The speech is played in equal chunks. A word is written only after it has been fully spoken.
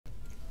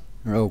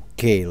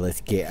Okay, let's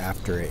get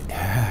after it.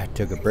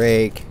 Took a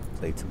break,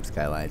 played some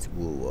Skylines.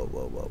 Whoa, whoa,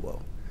 whoa, whoa,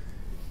 whoa.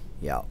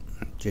 Yeah,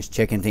 just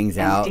checking things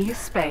out. Empty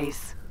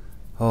space.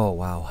 Oh,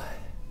 wow.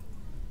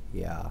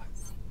 Yeah.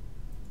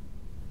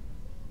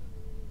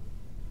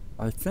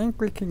 I think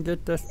we can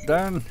get this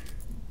done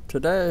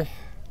today.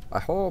 I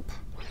hope.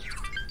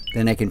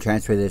 Then I can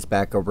transfer this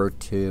back over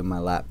to my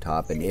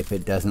laptop, and if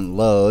it doesn't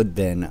load,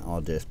 then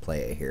I'll just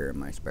play it here in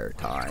my spare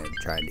time,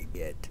 trying to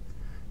get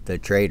the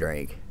trade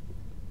rank.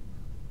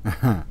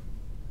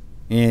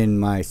 In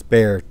my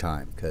spare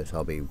time, because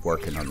I'll be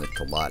working on the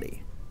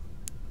Talati.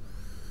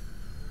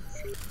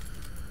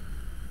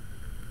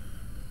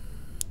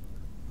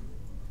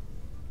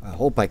 I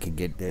hope I can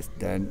get this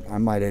done. I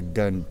might have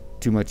done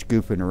too much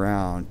goofing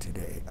around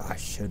today. I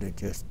should have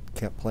just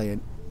kept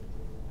playing.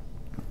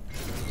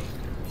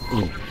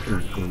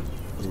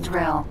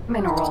 Drill.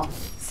 Mineral.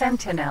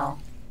 Sentinel.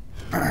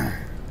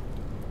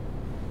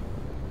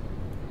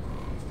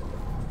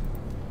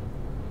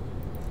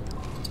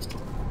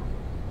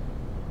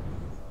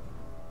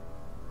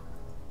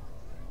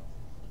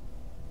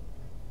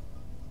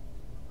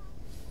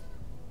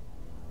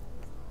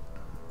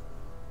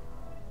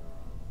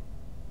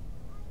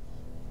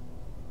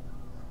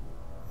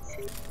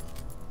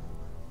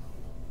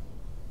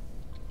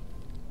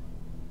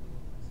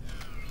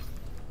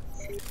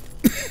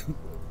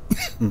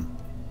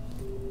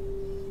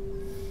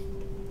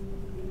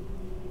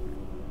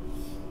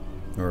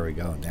 There we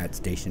go. That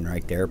station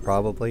right there,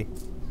 probably.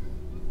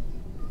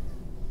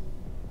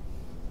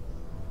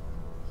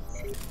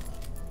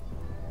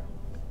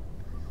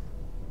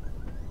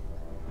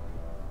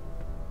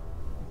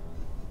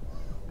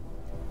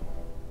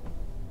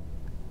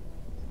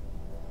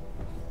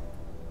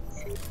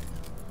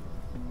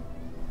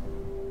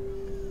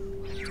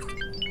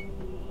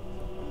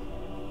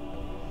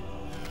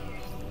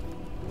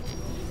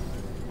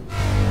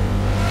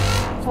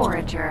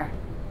 Forager.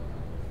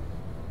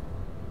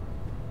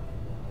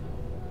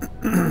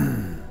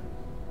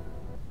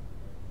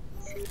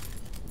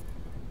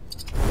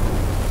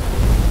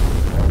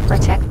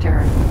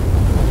 Protector.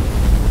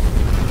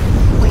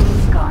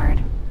 Queen's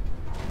Guard.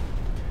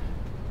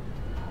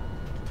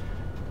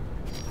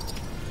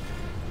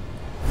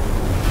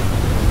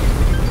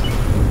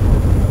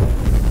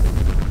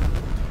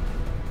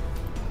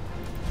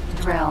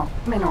 Drill.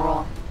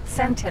 Mineral.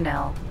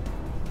 Sentinel.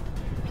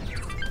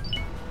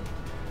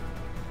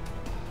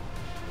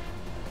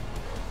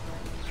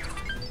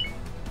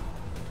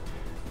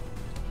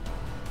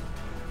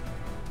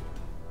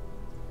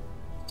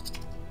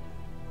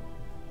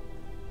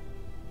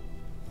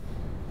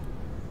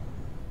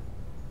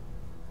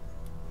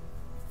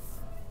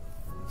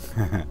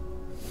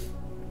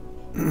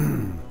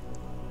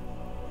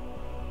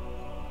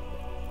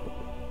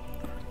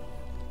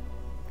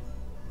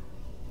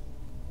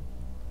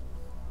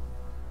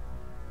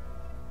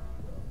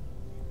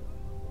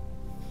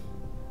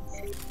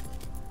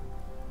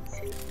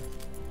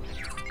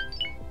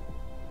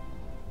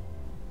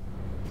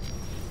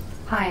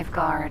 Hive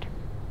Guard.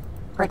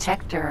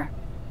 Protector.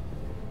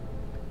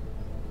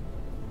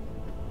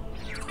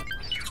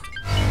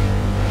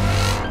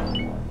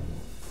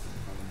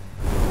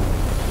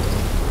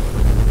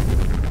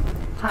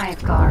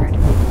 Hive Guard.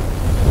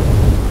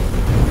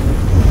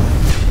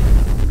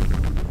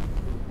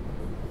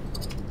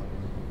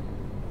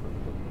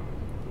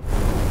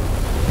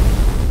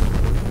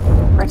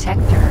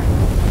 Protector.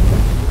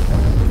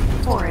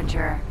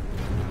 Forager.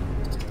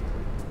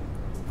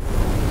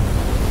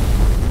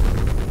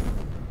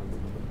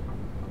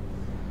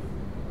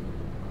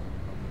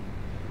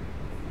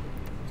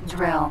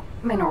 Drill.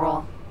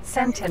 Mineral.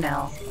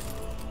 Sentinel.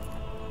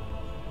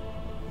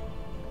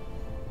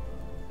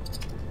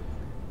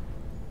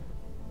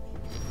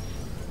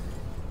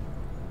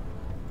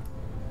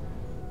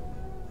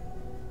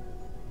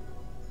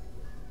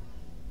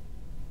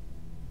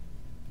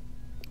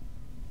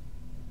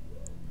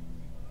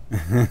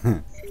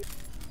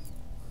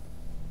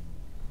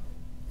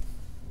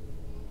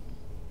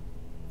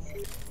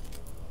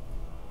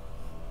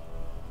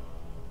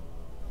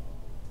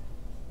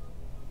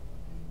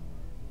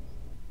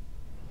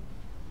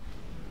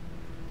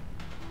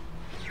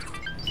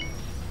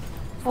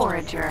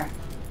 Forager.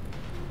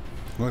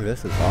 Look,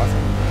 this is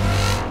awesome.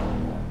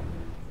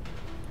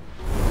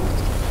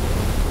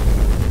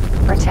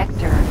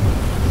 Protector.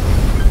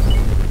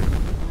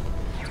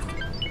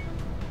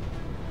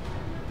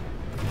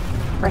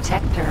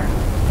 Protector.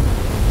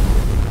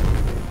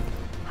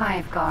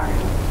 Hive Guard.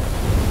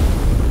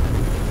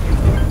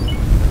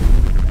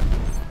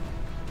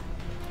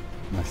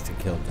 Must have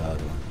killed the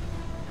other one.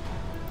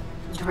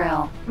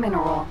 Drill.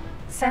 Mineral.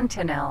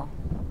 Sentinel.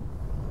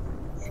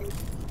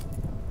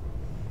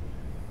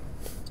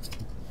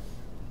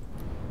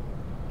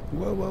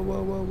 Whoa, whoa,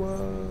 whoa, whoa,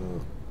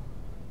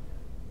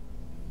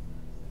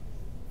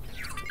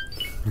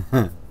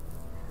 whoa.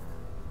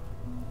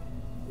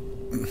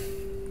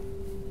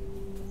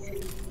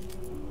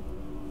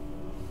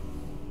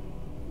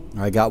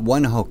 I got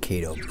one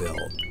Hokkaido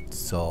built,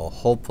 so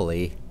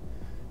hopefully,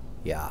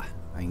 yeah,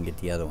 I can get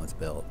the other ones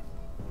built.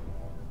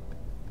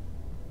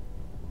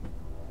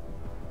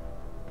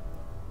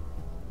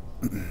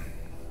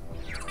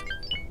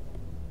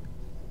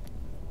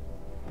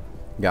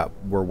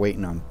 We're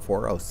waiting on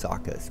 4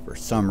 Osakas for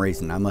some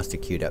reason. I must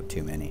have queued up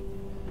too many.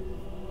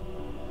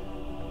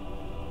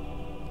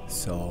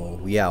 So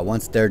yeah,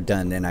 once they're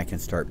done, then I can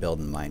start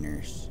building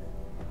miners.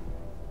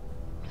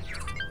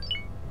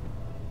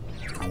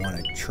 I want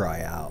to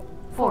try out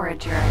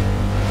Forager.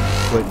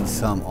 putting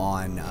some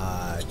on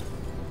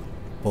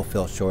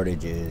fulfill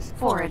shortages.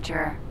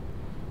 Forager.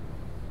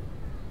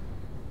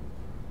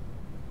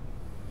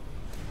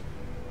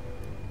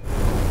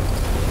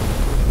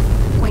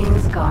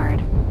 Queen's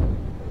Guard.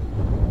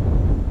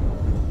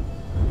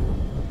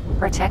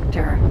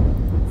 Protector.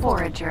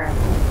 Forager.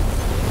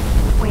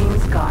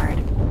 Queen's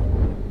Guard.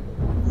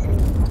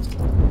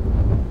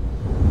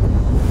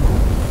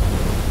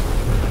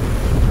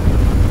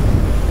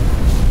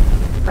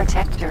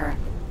 Protector.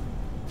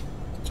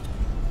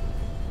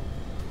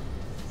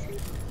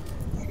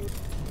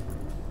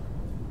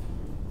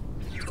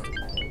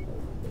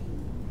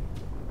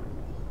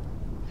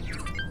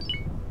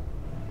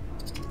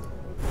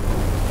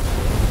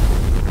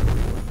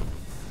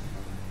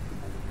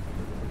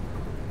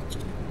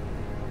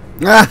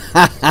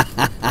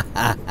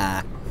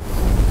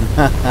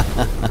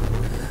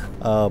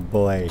 Oh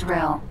boy.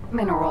 Drill.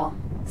 Mineral.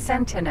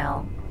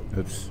 Sentinel.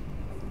 Oops.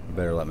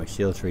 Better let my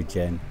shields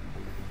regen.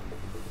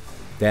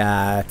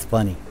 That's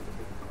funny.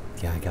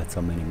 Yeah, I got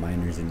so many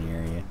miners in the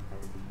area.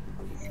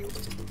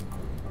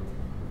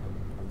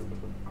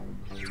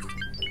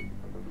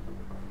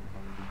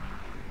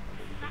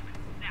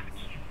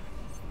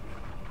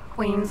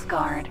 Queen's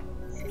Guard.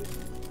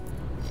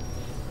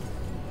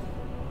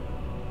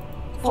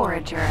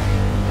 Forager.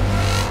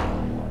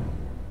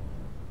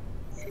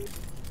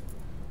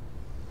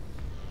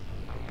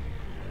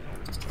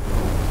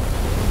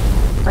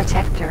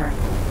 Protector.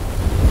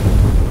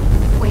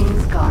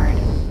 Queen's Guard.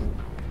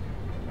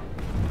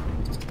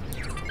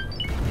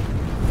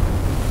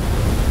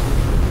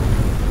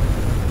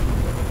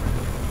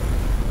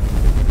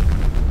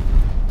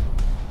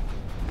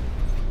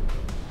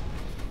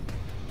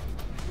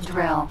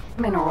 Drill.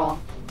 Mineral.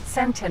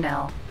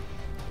 Sentinel.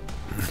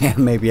 Yeah,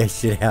 maybe I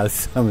should have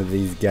some of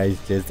these guys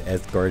just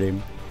escort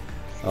him.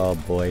 Oh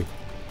boy.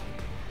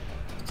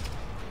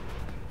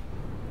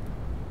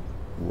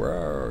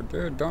 Whoa,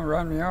 dude, don't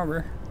run me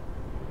over.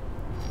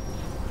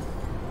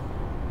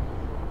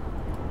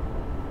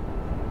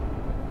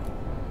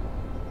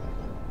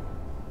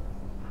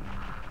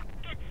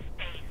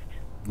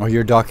 Oh,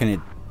 you're docking it.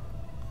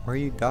 Where are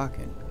you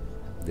docking?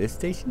 This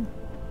station?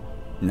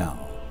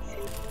 No.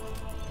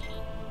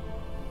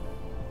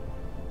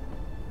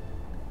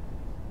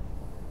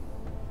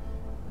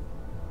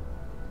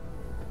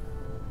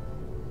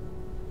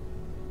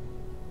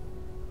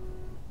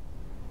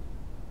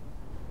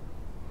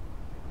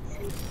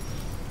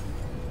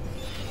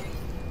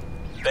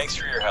 Thanks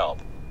for your help.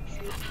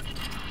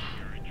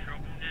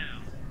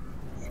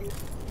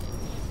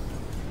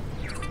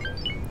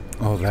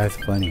 Oh, that's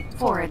funny.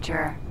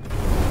 Forager.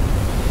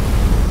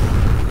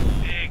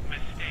 Big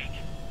mistake.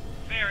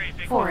 Very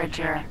big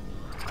Forager.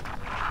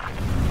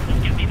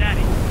 mistake. Give me that.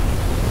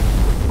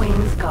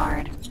 Queen's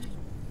Guard.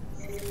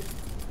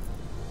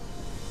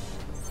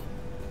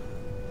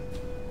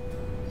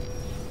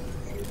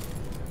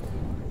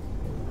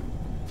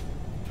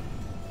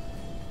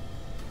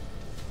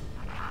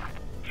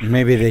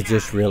 Maybe they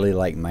just really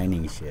like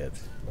mining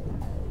ships.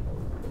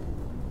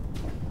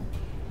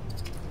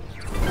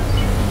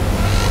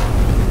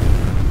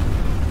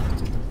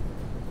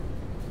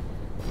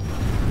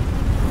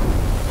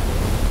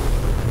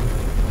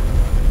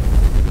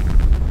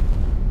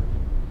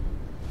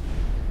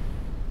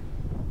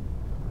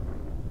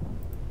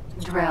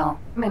 Drill.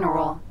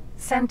 Mineral.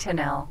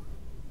 Sentinel.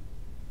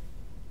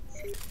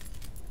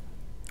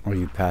 Or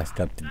you passed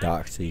up the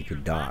dock so you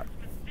could dock,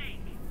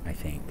 I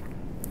think.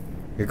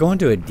 You're going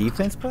to a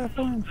defense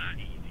platform? Not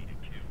easy to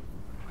do.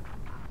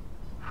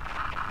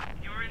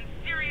 You're in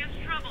serious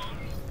trouble.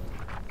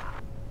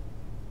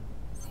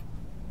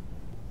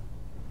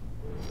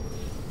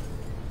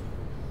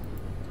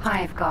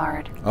 Hive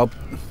Guard. Oh,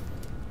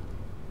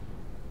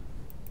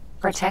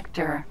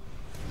 Protector.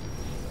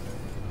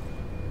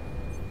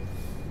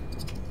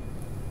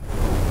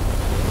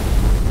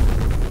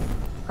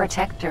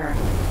 Protector.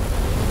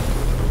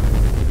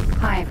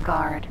 Hive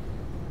Guard.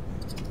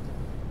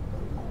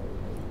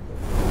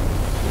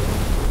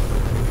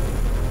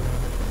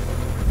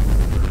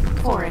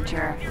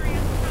 Forager.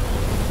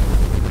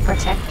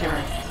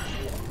 Protector.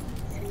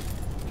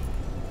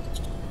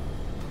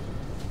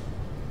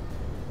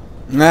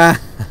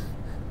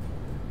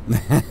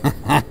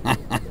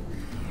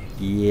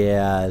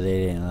 yeah,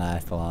 they didn't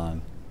last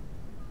long.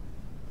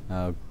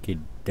 Okie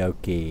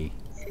dokie.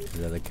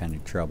 What other kind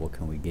of trouble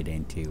can we get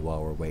into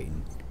while we're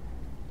waiting?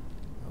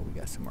 Oh, we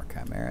got some more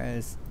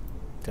chimeras.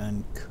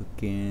 Done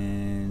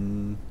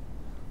cooking.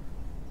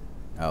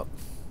 Oh,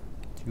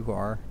 too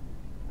far.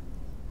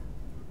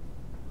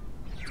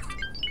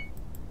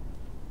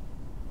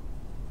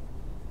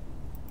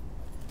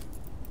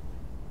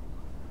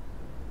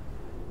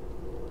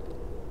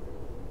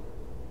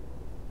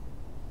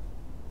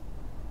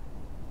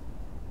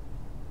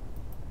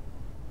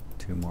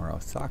 2 more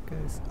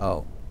Osakas.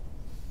 Oh.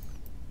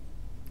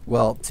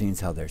 Well, seeing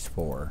how there's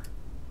 4.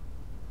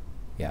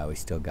 Yeah, we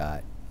still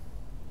got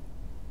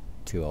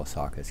 2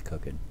 Osakas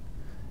cooking.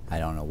 I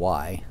don't know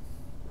why.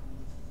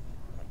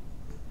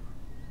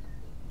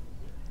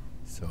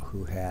 So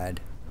who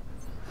had...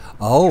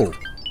 Oh!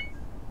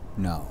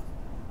 No.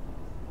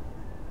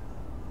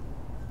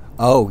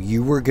 Oh,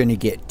 you were going to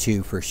get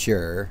 2 for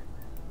sure.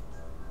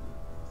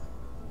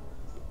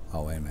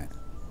 Oh, wait a minute.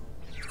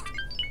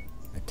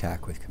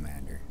 Attack with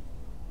commander.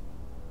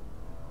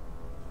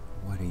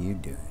 What are you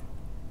doing?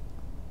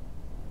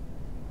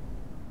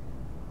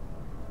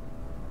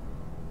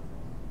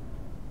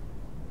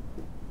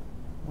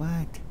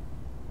 What?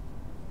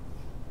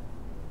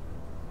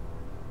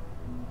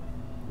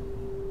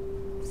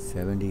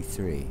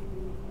 $73.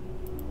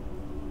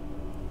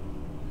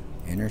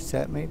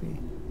 Intercept maybe?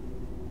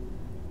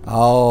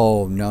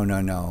 Oh, no,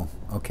 no, no.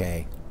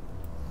 Okay.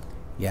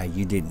 Yeah,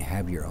 you didn't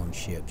have your own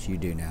ships. You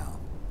do now.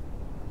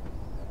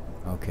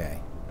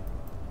 Okay.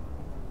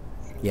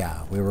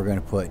 Yeah, we were going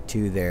to put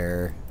 2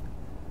 there.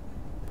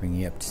 Bring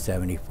you up to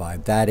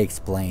 75. That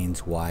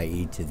explains why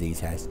each of these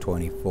has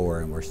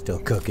 24 and we're still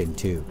cooking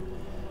 2.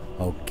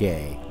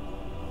 Okay.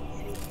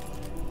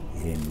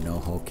 You didn't know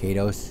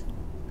Hokkaidos?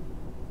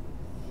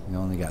 We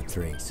only got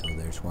 3, so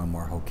there's 1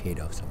 more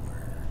Hokkaido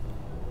somewhere.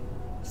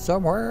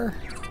 Somewhere?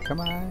 Come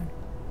on.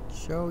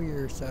 Show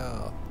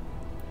yourself.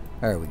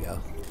 There we go.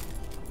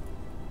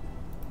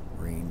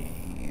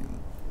 Rename.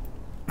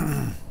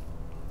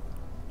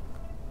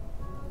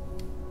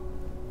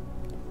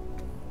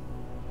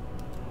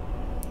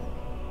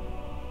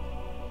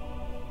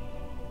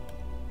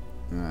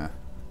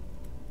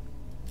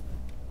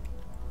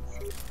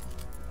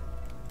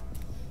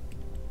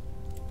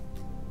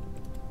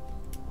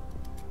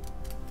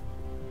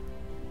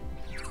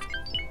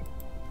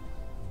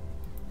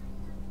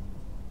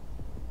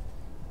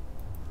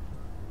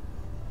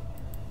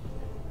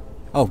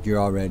 Oh, you're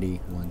already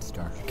 1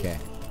 star. Okay.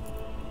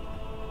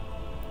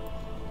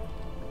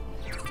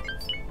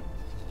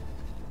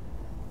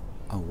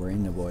 Oh, we're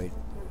in the void.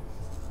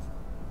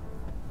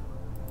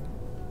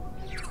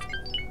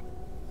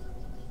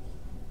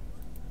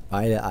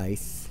 By the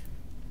ice.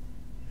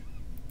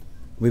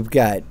 We've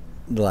got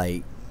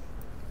like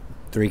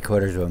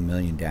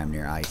 750,000 damn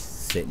near ice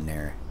sitting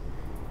there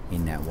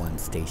in that 1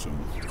 station.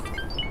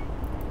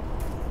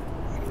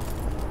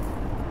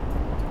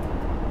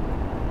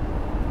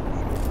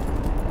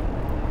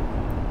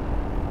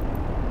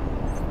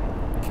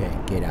 Okay,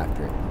 get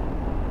after it.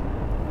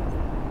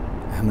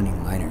 How many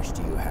miners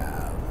do you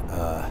have?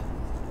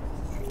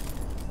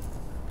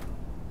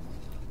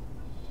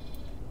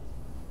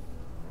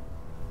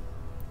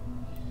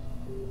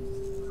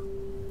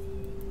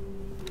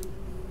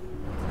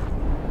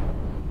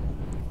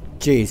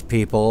 Jeez,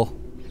 people.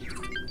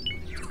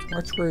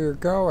 Watch where you're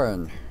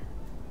going.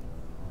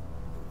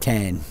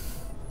 10.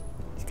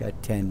 He's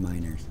got 10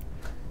 miners.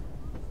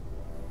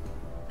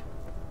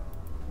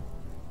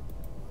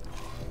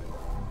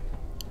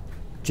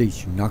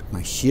 Jeez, you knocked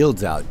my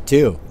shields out,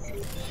 too.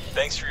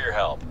 Thanks for your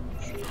help.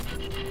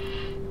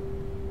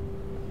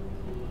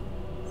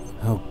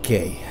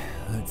 Okay,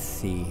 let's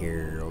see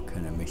here what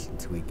kind of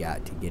missions we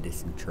got to get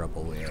us in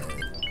trouble with.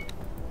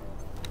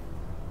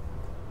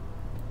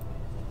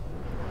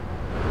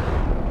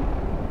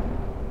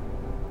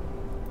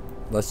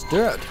 Let's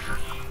do it.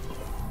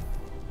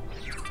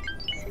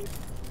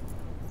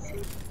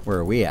 Where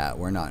are we at?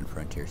 We're not in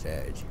Frontier's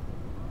Edge.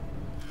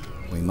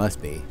 We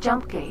must be.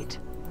 Jump gate.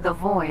 The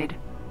void.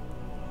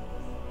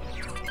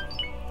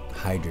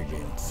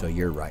 Hydrogen, so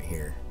you're right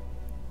here.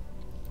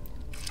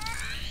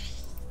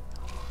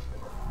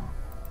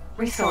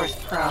 Resource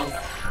probe.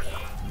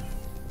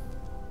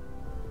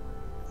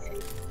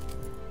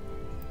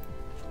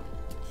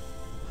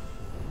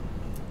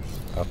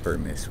 Upper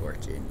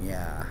misfortune,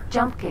 yeah.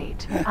 Jump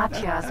gate.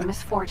 Atya's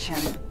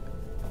misfortune.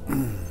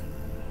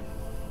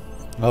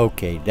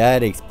 Okay,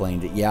 that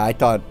explains it. Yeah, I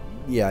thought,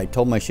 yeah, I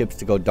told my ships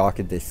to go dock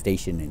at this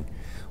station, and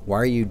why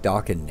are you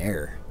docking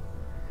there?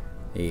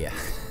 Yeah.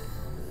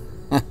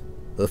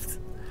 Oops.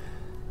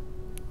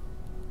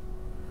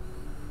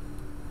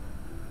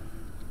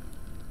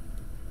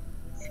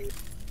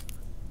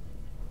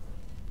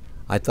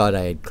 I thought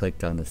I had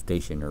clicked on the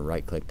station or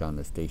right-clicked on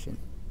the station.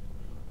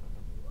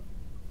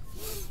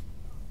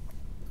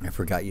 I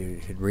forgot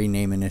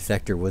renaming a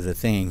sector was a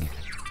thing.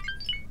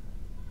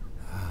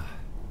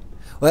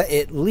 Well,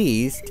 at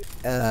least,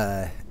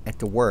 at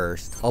the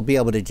worst, I'll be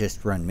able to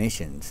just run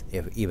missions,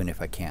 even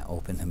if I can't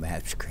open the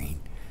map screen.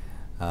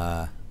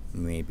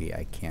 Maybe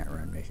I can't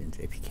run missions.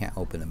 If you can't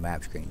open the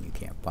map screen, you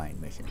can't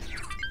find missions.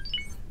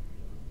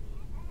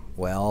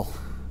 Well,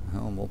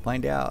 we'll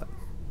find out.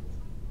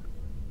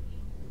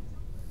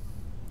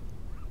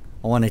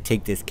 I want to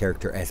take this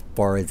character as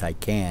far as I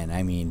can.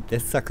 I mean,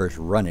 this sucker's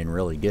running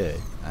really good.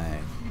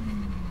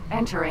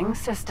 Entering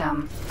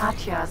system.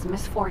 Atya's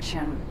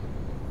misfortune.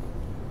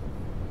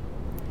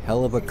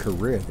 Hell of a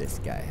career this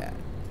guy had.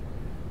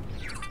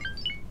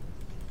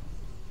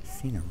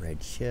 Seen a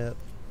red ship.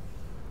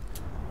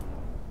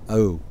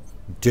 Oh,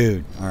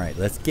 Dude, alright,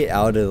 let's get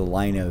out of the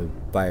line of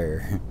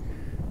fire.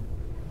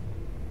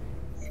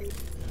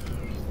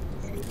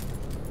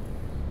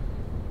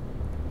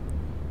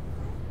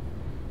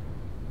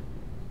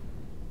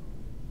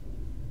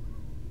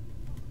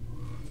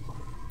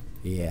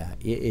 Yeah,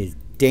 it is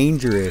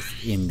dangerous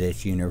in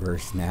this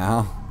universe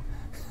now.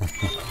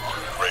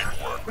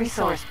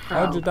 Resource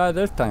How'd you probe. die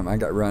this time? I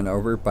got run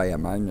over by a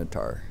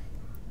Magnetar.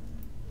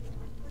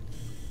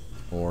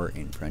 Or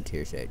in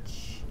Frontier's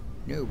Edge.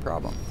 No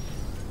problem.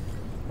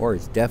 Or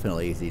it's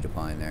definitely easy to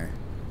find there.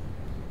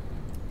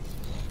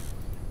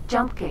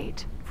 Jump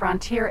gate.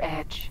 Frontier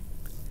Edge.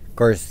 Of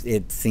course,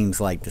 it seems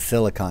like the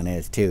silicon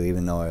is too,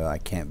 even though I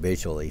can't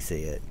visually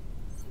see it.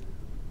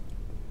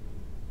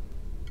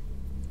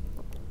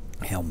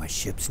 Hell, my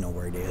ships know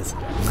where it is.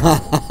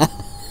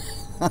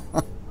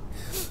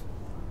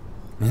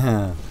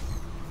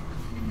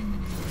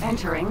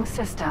 Entering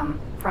system.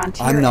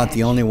 Frontier I'm not Edge.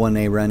 the only one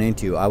they run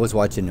into. I was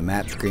watching the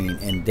map screen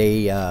and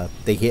they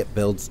hit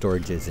build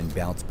storages and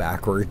bounce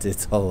backwards.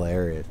 It's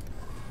hilarious.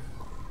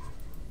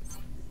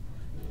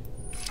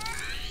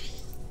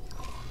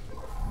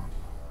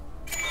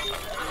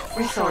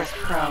 Resource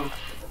probe.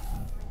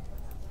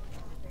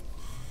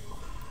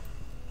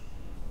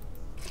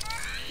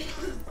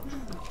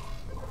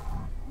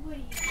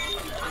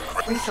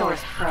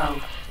 Resource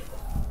probe.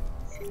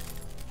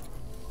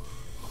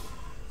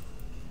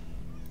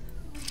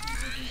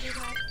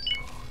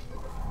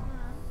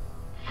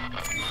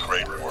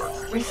 Great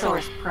work.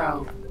 Resource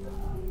probe.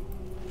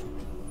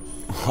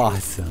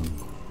 Awesome.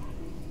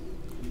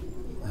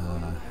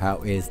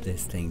 How is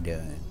this thing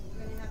doing?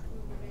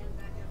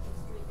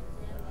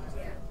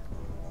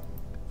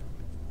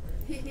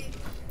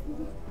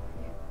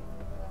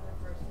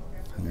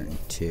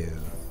 $102.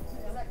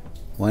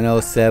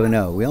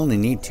 1070. We only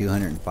need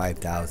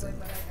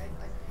 205,000.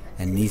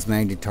 And these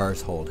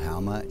Magnetars hold how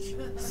much?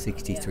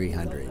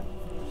 6,300.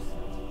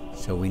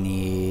 So we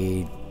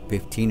need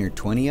 15 or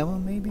 20 of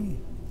them, maybe?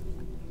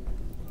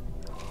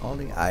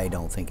 I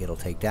don't think it'll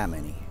take that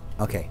many.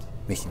 Okay,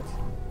 missions.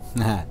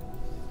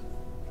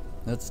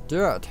 Let's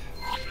do it.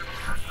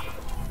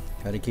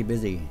 Gotta keep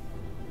busy.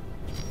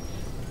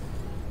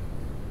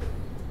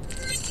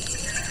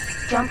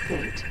 Jump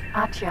gate.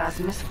 Atya's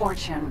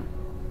misfortune.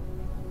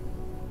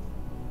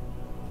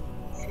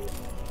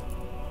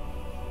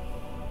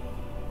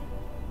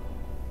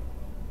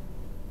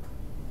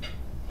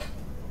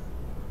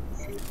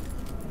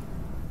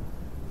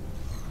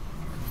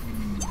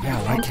 Yeah,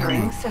 why can't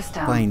Entering I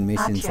system. find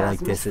missions Atya's like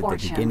this at the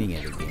misfortune. beginning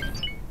of the game?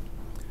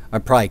 I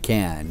probably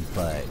can,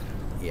 but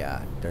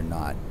yeah, they're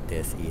not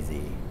this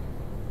easy.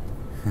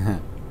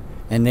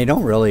 And they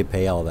don't really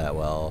pay all that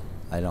well.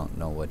 I don't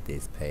know what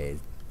these pay.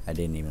 I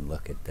didn't even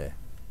look at the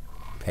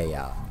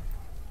payout.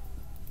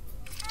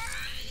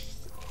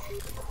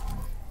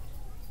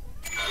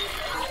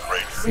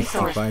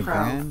 Resource 65 probe.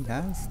 grand?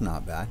 That's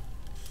not bad.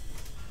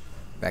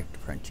 Back to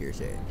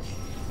Frontier's Edge.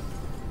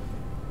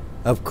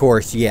 Of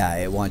course, yeah,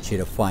 it wants you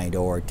to find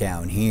ore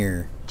down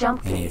here.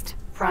 Jump And gate. it's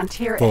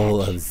Frontier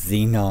full Edge. of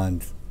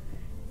Xenons.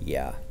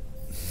 Yeah.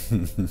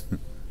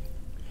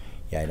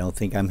 Yeah, I don't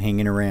think I'm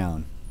hanging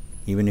around.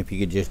 Even if you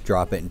could just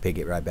drop it and pick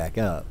it right back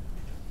up.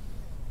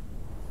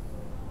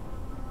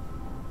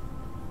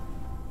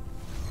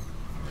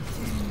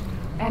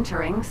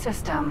 Entering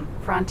system.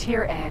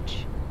 Frontier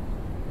Edge.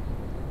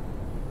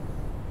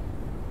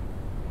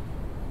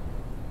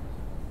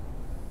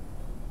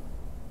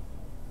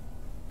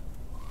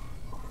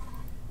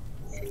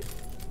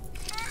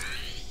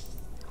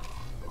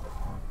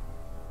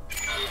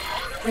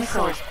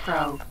 Resource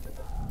probe.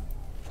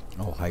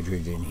 Oh,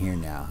 hydrogen here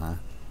now, huh?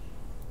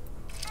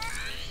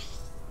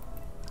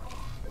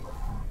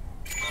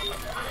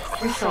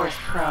 Resource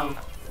probe.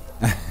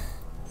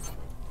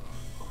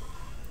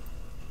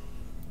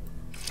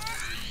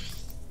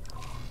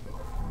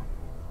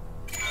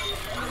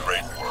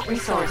 Great work.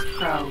 Resource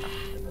probe.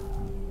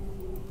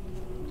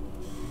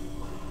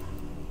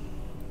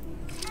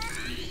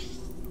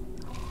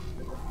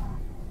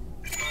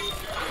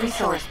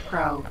 Resource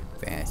probe.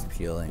 Fast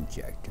fuel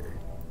injector.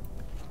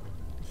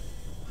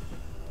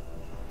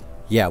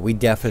 Yeah, we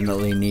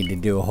definitely need to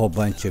do a whole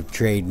bunch of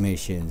trade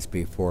missions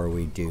before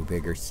we do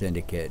bigger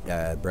syndicate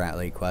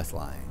Brantley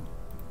questline.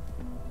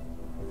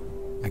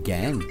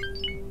 Again?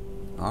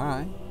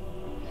 Alright.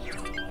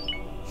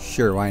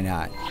 Sure, why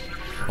not?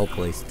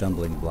 Hopefully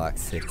Stumbling Block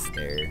 6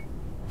 there.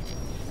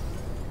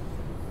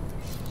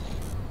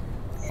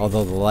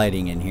 Although the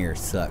lighting in here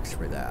sucks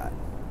for that.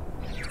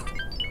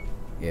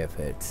 If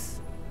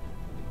it's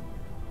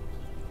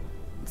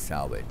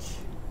salvage.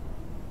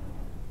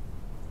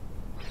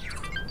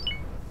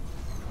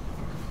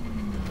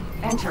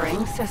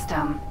 Entering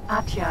system.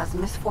 Atya's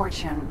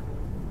misfortune.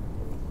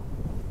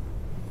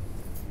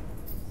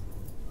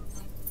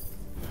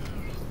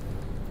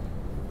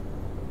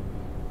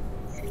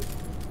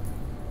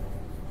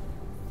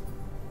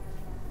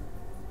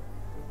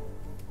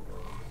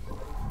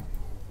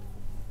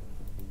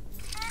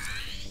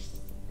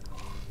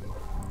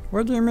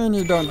 What do you mean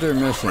you don't do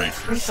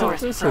missions?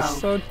 Resource This probe. is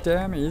so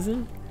damn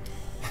easy.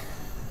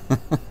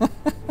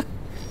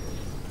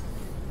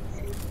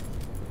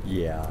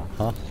 Yeah,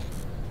 huh?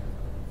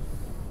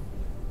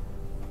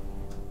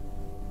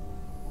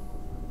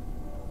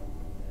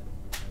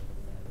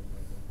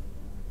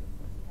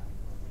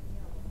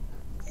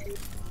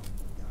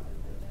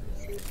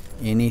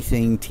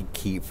 Anything to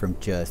keep from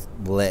just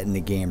letting the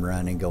game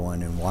run and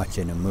going and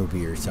watching a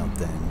movie or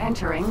something.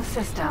 Entering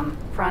system.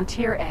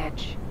 Frontier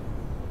Edge.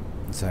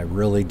 So I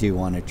really do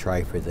want to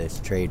try for this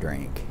trade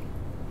rank.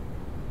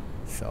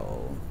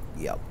 So,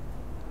 yep.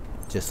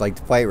 Just like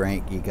the fight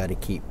rank, you got to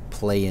keep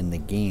playing the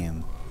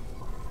game.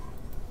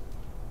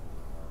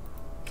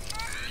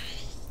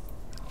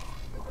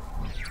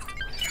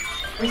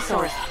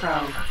 Resource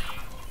probe.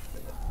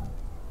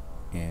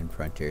 And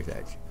Frontier's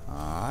Edge.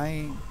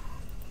 Alright.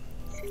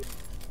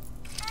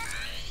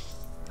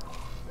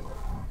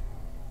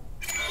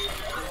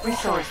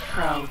 Resource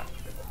probe.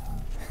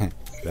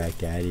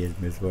 Baghdadi's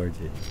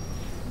misfortune.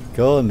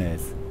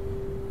 Coolness.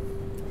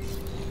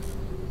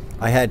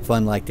 I had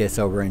fun like this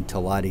over in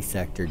Talati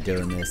sector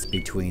doing this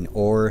between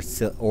ore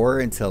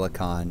and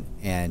silicon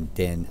and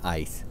then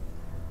ice.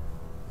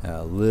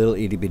 A little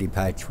itty bitty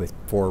patch with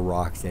 4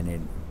 rocks in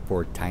it,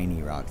 4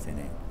 tiny rocks in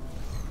it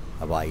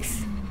of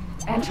ice.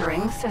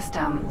 Entering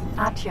system.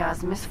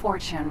 Atya's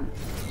misfortune.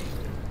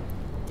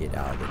 Get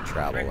out of the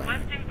travel lane.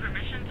 Requesting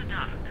permission to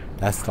dock.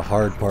 That's the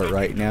hard part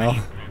right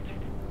now.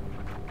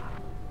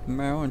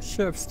 My own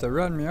ships to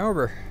run me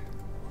over.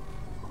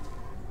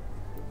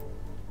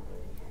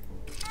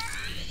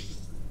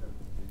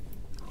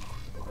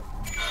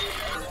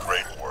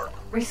 Great work.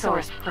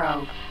 Resource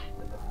probe.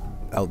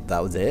 Oh,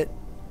 that was it?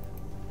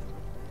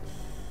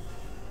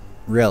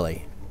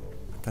 Really?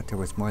 I thought there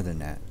was more than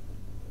that.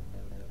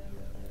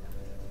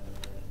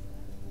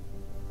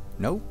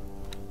 Nope.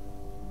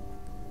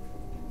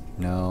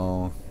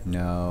 No,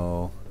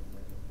 no.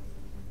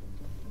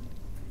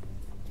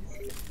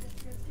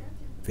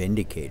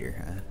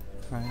 Vindicator,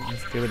 huh? Alright,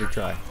 let's give it a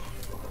try.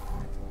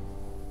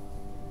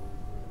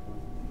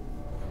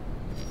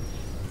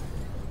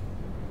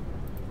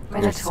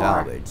 Minotaur.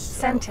 salvage,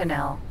 so-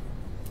 Sentinel.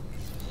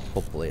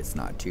 Hopefully it's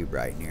not too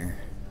bright in here.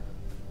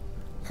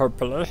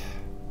 Hopefully.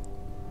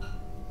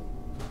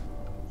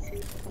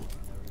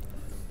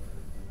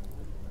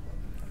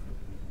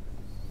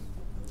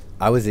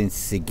 I was in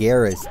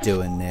Sagaris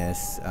doing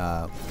this.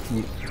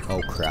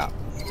 Oh crap.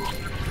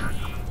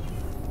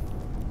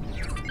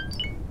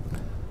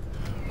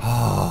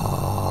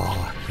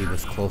 Oh, he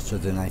was closer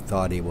than I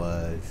thought he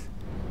was.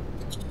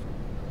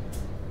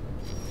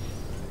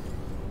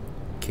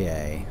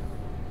 Okay.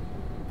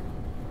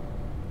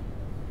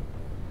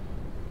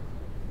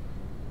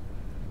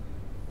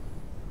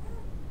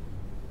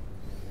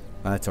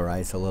 Well, that's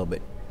alright, it's a little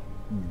bit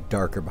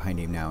darker behind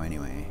him now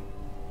anyway.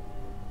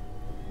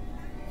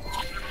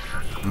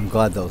 I'm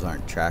glad those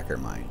aren't tracker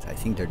mines. I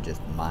think they're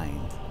just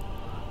mines.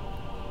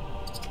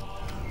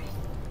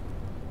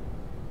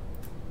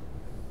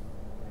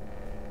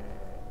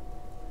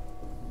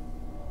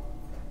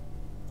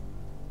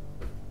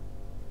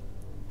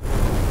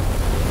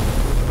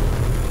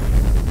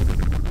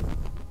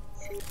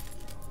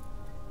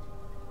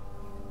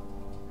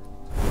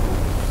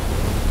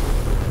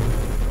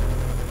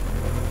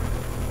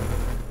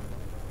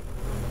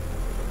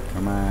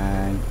 Come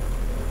on.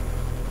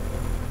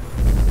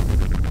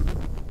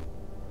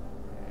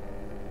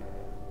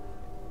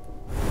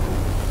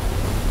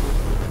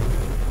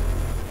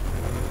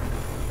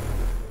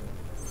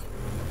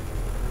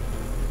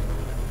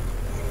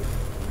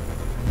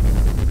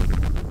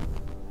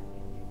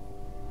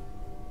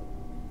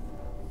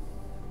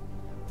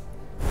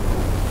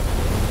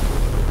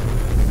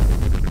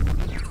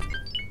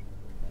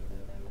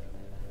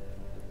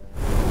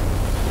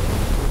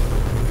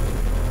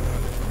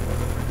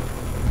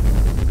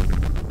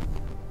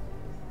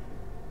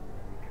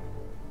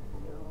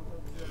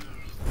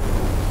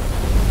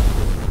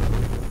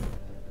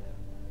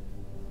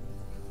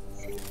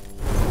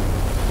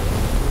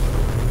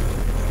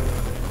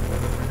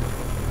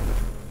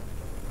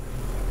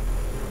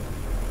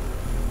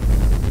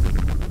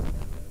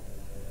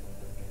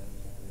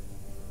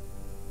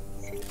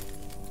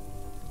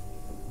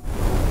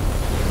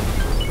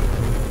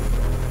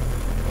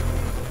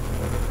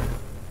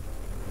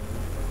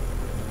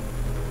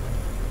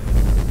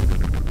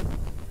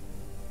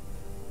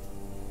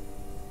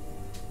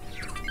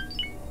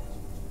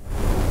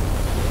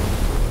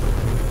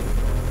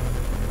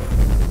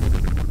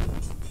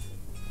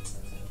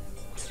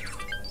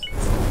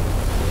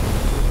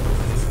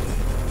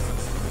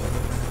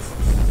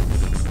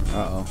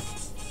 Uh-oh.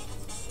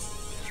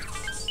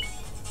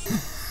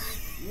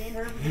 You ain't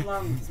heard of the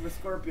lungs. We're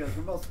Scorpios.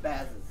 We're both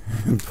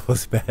spazzes.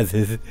 Both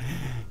spazzes.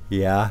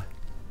 Yeah.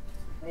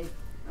 Hey,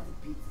 have a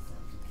pizza.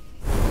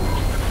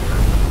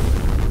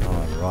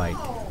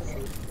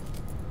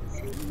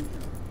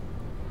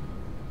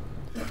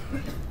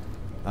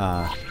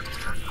 Alright.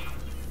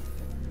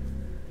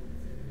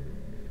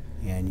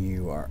 And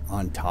you are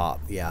on top,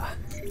 yeah.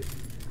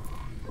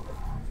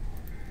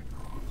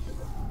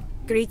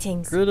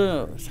 Greetings.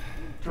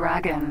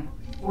 Dragon.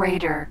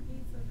 Raider.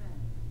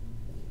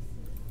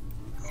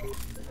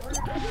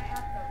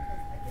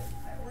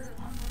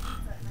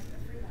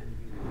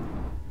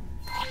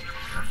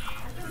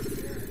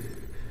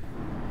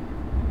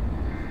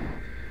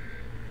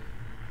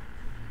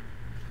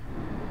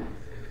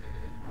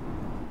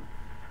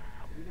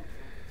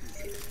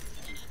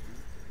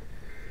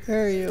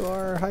 There you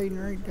are, hiding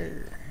right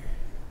there.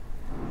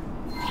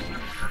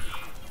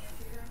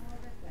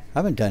 I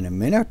haven't done a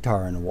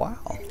Minotaur in a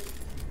while.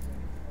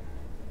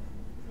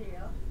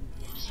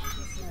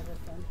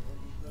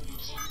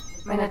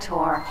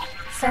 Minotaur.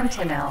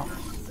 Sentinel.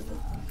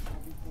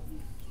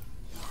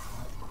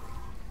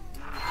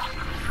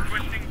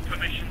 Requesting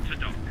permission to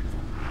dock.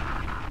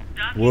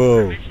 Docking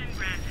Whoa. permission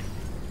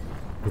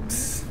granted.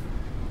 Oops.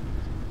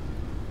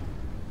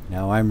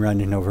 Now I'm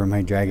running over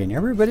my dragon.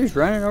 Everybody's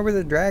running over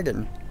the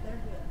dragon.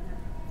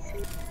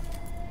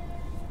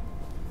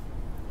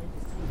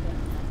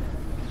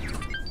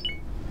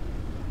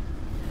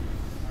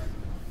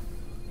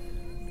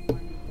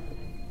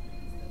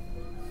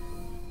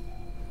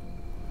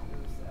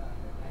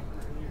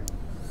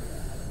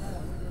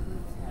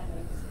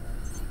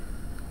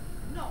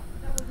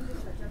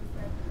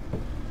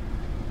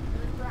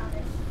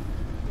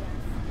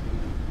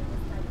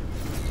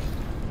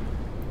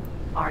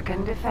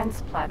 Argon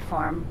Defense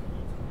Platform.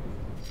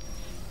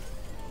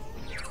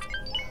 She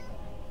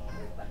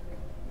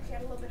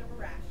had a little bit of a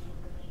rash.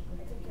 I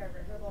took care of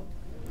her. Her little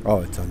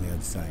Oh, it's on the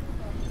other side.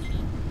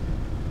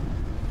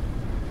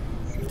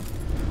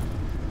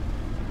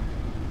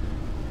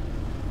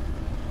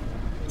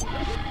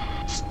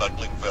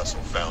 Smuggling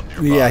vessel found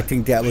nearby. Yeah, I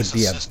think that would Please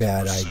be a assist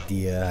bad in pursuit.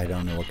 idea. I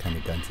don't know what kind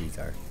of guns these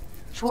are.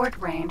 Short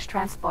Range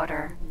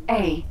Transporter.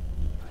 A.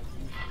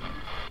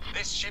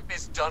 This ship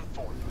is done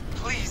for.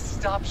 Please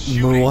stop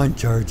shooting. One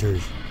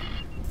chargers.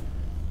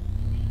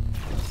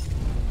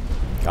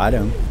 Got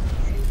him.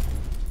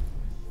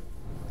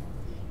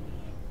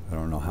 I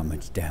don't know how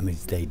much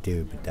damage they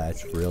do, but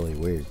that's really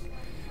weird.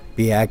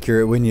 Be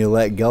accurate when you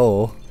let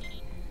go.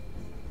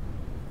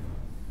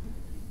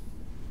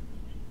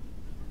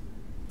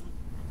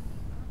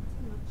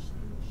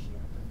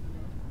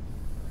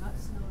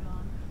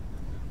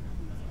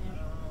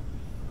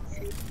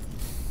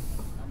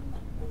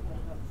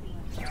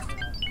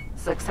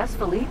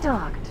 Successfully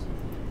docked.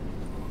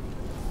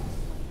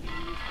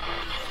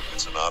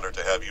 It's an honor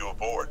to have you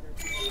aboard.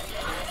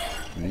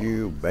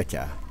 You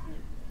betcha.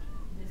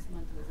 This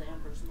month was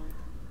Amber's month.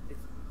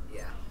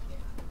 Yeah.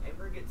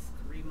 Amber gets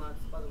 3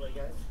 months, by the way,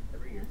 guys,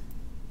 every year.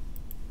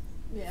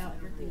 Yeah,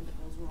 everything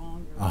that goes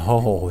wrong.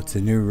 Oh, it's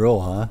a new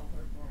rule, huh?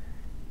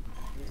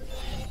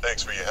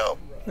 Thanks for your help.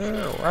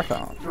 Oh,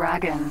 welcome.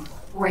 Dragon.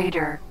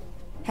 Raider.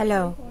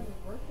 Hello.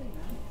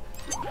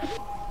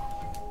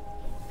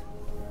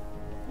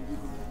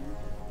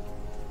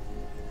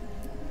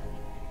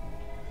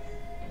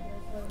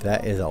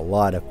 That is a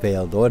lot of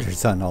failed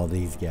orders on all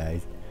these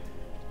guys.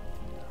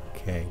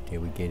 Okay,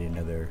 did we get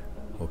another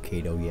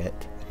Hokkaido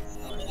yet?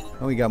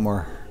 Oh, we got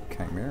more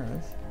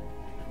chimeras.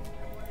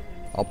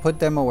 I'll put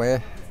them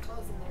away.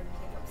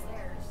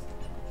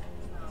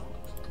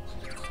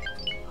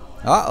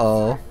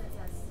 Uh-oh.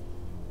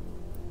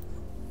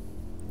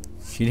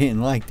 She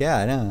didn't like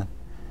that, huh?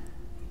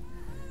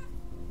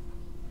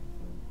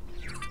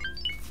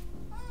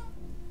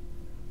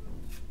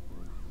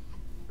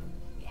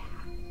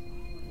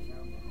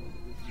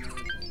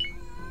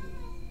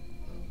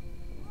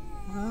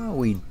 Oh,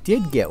 we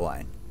did get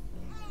one.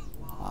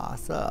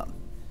 Awesome.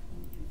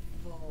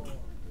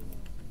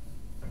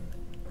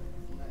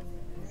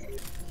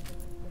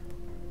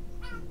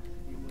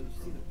 Did you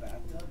see the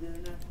bathtub the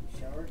other night? We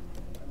showered.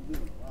 I'm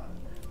doing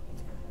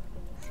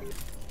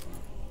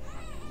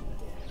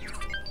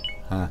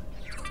a lot.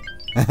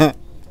 Huh.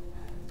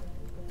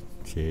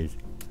 Jeez.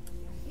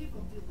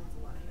 People do this a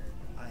lot here.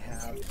 I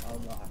have a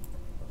lot.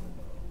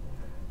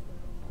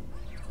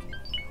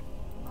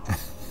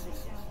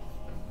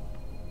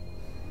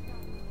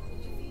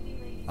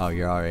 Oh,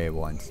 you're already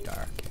 1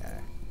 star. Okay.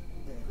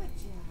 Good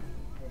job.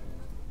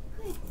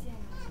 Good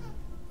job.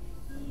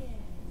 Yeah.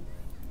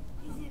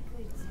 He's a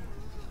good job.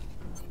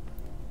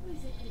 Who's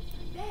a good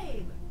job?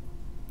 Babe!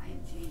 I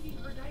am changing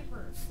her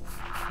diapers.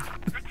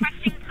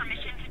 Requesting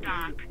permission to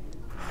dock.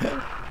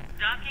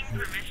 Docking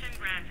permission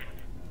granted.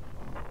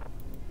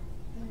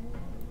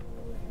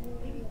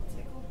 Maybe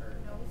tickle her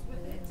nose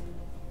with it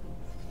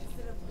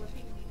instead of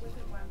whipping me with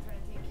it while I'm trying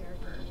to take care of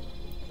her.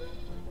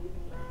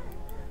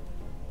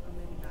 Or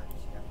maybe not.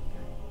 She got me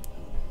good.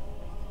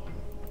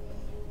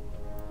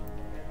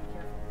 Gotta be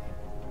careful.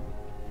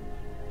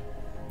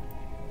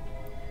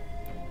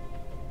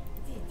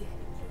 Did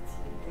daddy get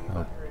you?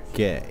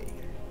 Okay.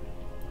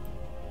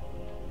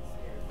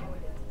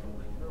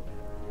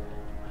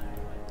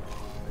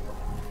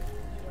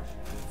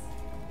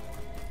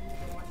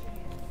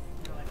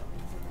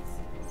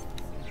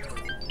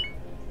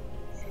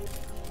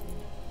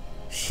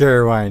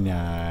 Sure, why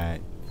not?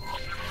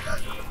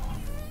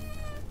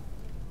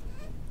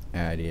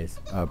 That is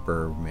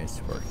upper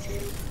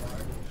misfortune.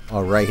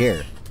 Oh, right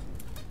here.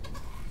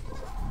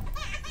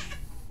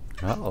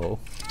 Uh-oh.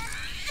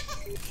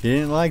 She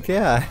didn't like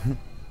that.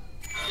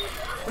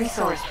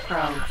 Resource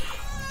Probe.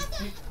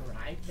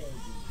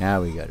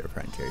 Now we go to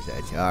Frontier's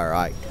Edge.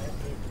 Alright.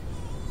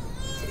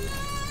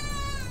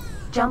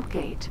 Jump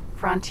Gate.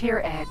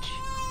 Frontier Edge.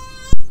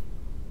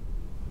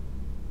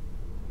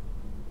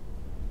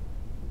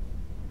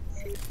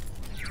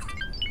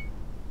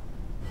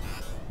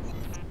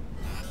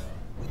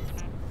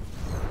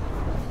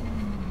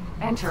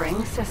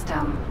 Entering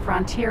system.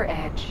 Frontier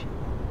Edge.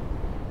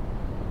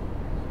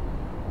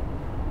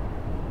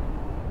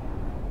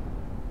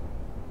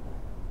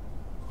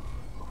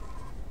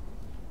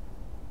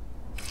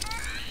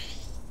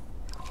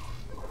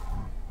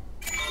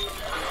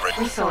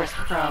 Resource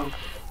probe.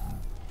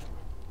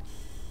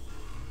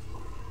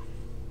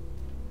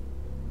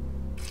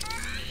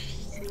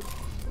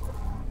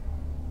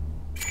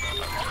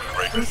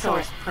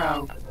 Resource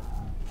probe.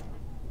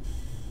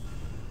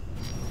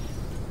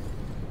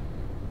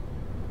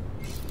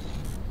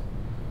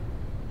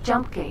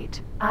 Jump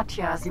gate.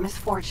 Atya's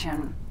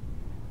misfortune.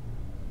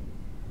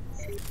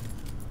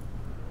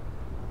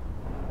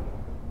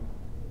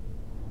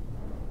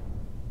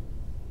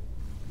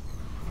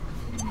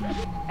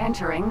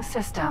 Entering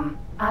system.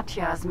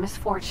 Atya's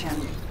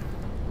misfortune.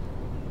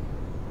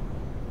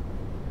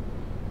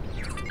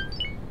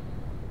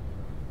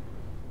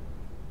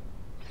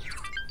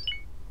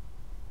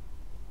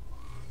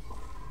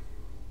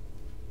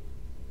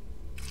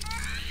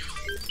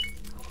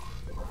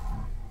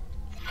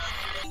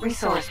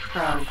 Resource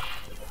probe.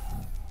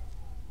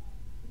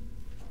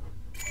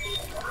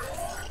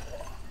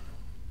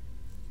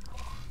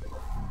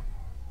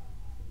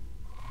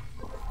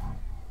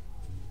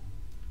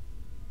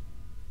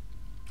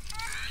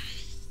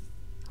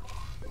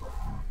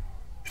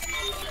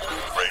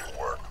 Great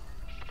work.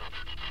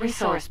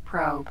 Resource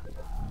probe.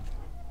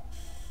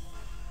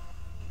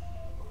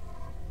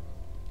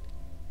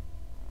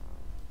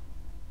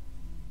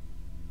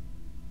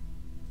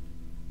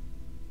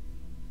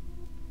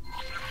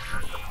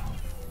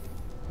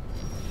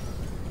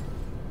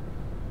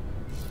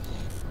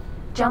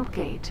 Jump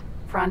gate.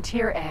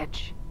 Frontier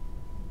Edge.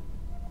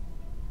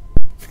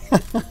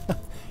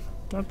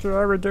 Don't you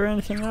ever do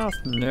anything else?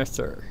 No,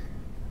 sir.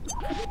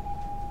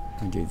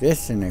 I do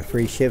this and the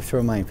free ships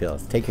for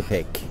minefields. Take your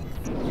pick.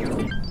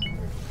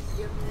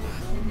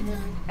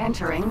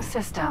 Entering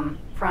system.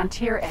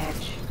 Frontier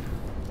Edge.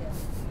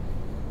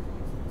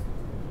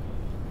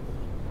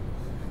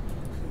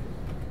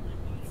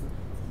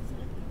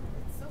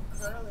 It's so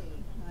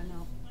curly. I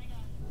know.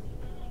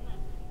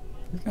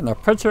 You're gonna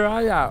put your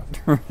eye out.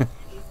 He's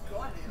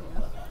going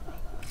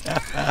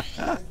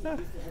to.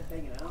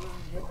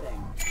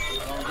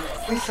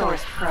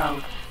 Resource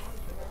probe.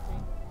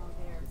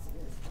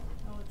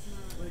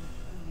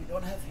 You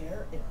don't have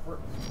hair? It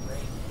hurts.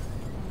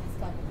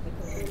 Right?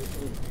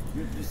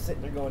 You're just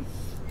sitting there going.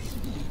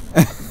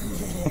 It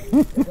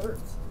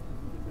hurts.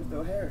 There's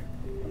no hair.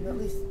 I'm at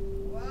least.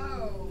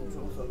 Whoa.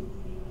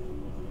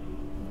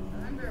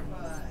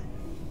 Underbutt.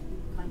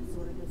 Kind of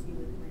sort of does give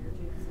you the career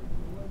too.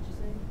 What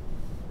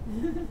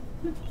did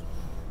you say?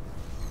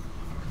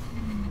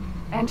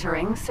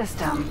 Entering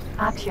system.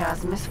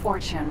 Atya's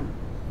misfortune.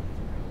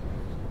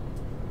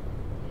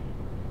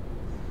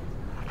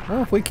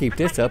 Well, if we keep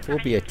this up, we'll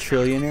be a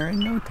trillionaire in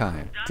no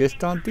time.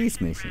 Just on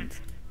these missions.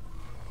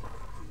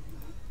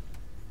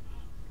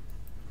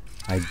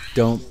 I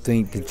don't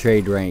think the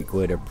trade rank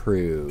would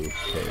approve.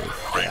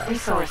 'Cause,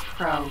 Resource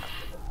probe.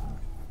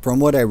 from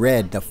what I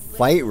read, the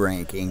fight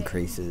rank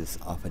increases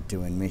off of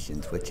doing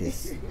missions, which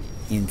is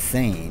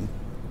insane.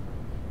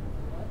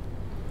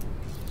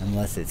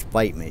 Unless it's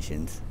fight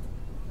missions.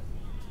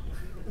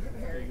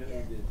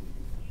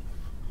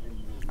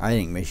 I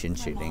think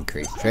missions should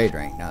increase trade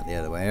rank, not the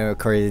other way. Of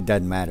course, it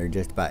doesn't matter.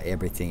 Just about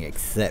everything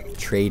except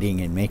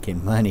trading and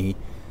making money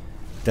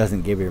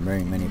doesn't give you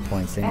very many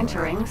points anyway.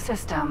 Entering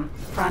system.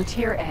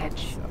 Frontier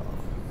Edge. So,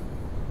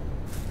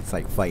 it's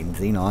like fighting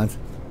Xenons.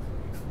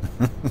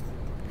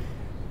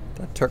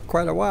 That took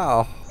quite a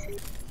while.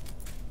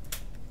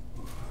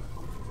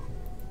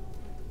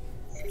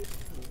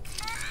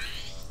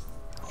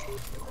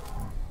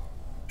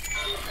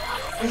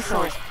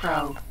 Resource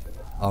probe.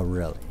 Oh,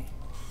 really?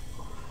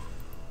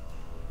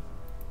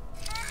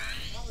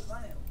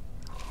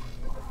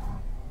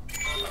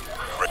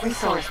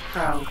 Resource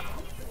probe.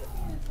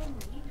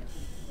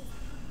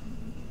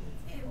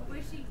 And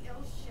wishing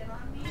ill shit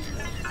on me.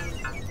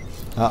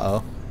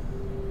 Uh-oh.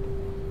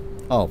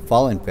 Oh,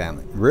 Fallen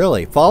Family.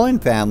 Really? Fallen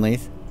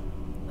Families?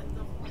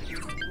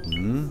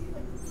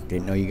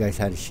 Didn't know you guys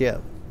had a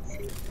ship.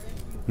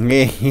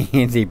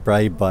 He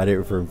probably bought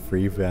it from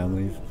Free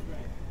Families.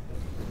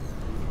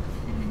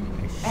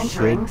 I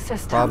Entering should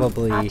system.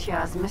 probably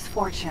Atya's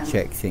misfortune.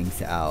 check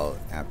things out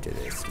after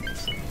this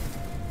mission.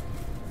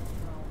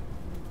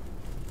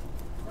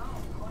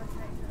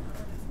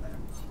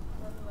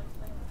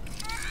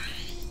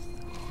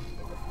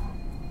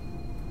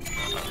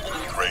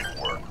 Great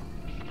work.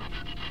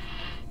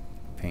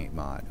 Paint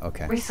mod.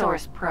 Okay.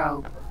 Resource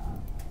probe.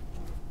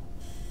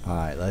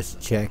 Alright, let's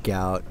check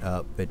out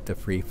up at the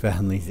Free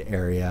Families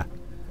area.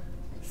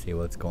 See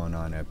what's going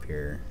on up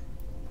here.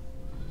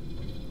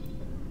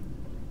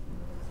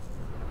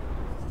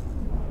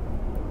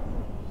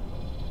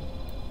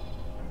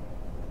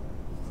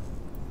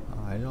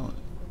 I don't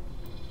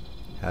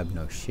have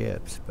no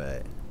ships,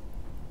 but...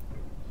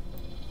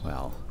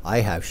 Well,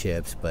 I have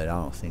ships, but I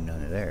don't see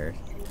none of theirs.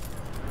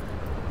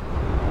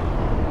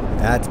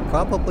 That's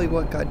probably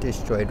what got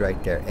destroyed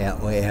right there.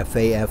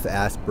 FAF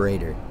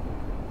Aspirator.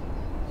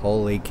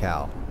 Holy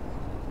cow.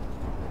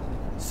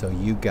 So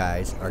you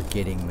guys are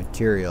getting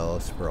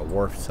materials for a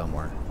wharf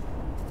somewhere.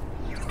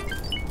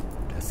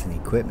 That's an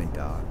equipment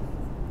dock.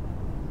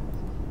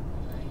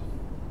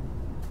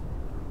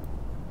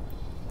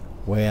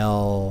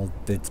 Well,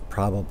 it's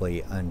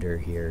probably under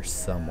here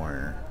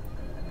somewhere.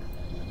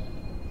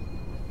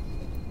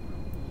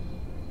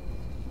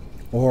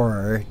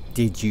 Or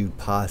did you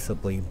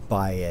possibly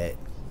buy it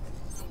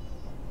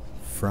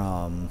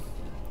from...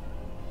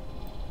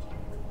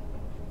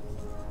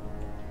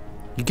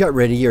 You got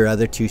rid of your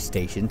other 2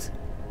 stations?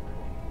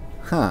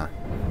 Huh.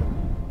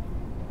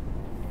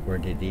 Where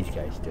did these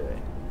guys do it?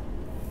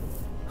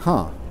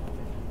 Huh.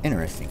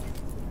 Interesting.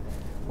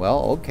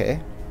 Well,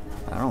 okay.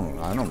 I don't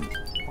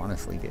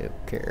honestly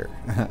care.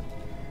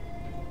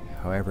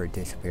 However, it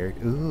disappeared.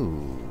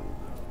 Ooh.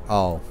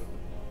 Oh.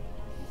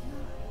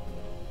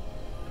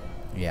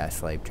 Yeah,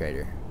 slave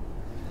trader.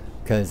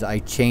 Because I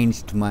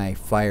changed my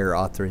fire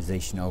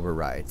authorization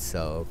overrides.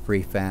 So,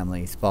 free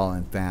families,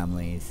 fallen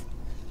families,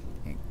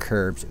 and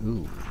curbs,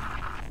 ooh,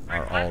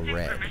 are all Requesting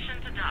red.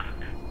 permission to dock.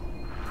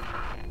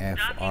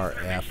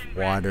 FRF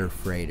water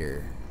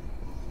freighter.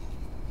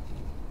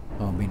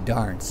 I'll be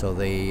darned, so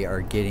they are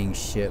getting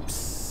ships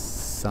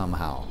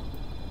somehow.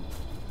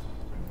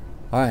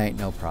 Alright,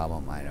 no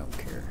problem, I don't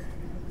care.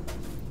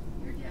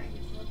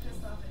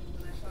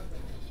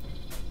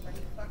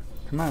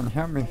 Come on,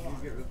 help me.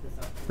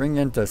 Bring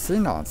in the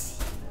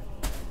Xenos.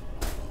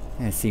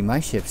 Yeah, see, my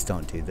ships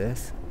don't do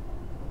this.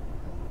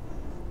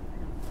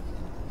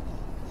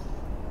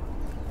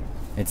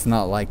 It's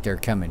not like they're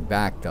coming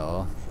back,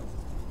 though.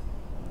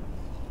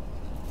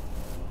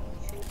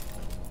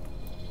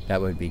 That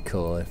would be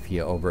cool if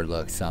you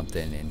overlook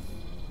something and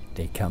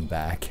they come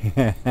back.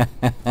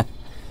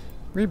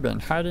 We've been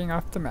hiding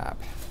off the map.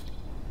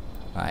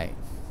 Right.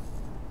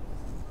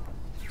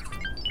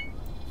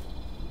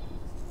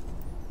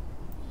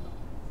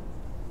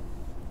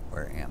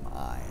 Where am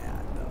I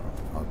at,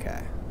 though?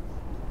 Okay.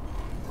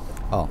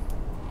 Oh.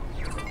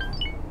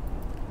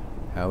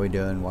 How we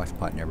doing?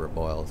 Washpot never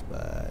boils,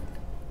 but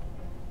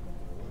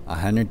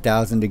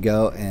 100,000 to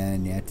go,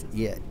 and that's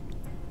it.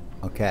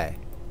 Okay.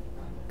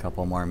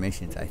 Couple more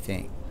missions, I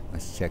think.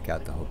 Let's check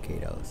out the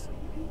Hokkaidos.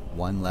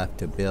 1 left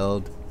to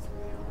build,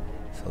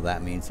 so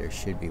that means there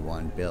should be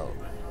 1 built.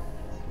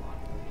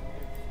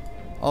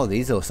 Oh,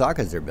 these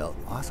Osakas are built.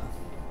 Awesome.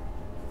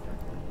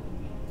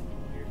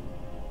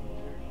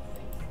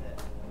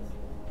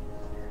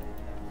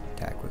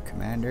 Attack with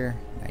commander.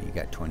 Now you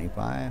got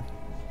 25.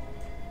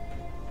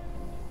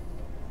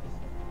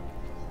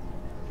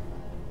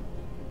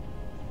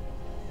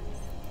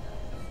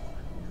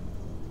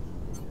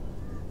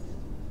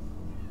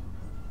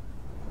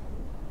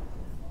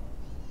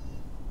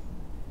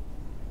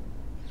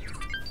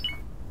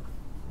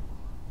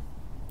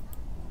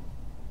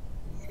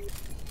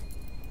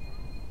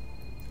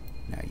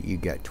 Now you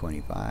got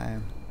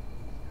 25.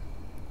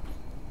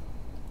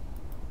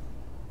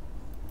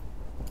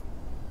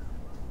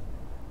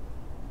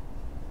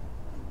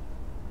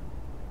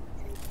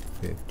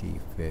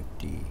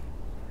 $50.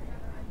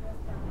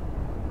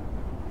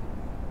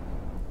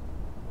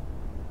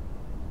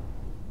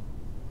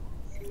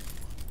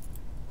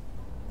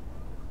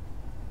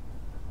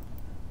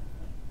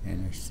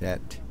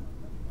 Intercept.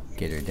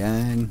 Get her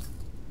done.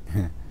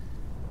 I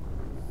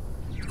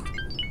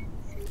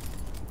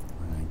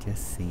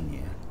just seen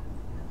you.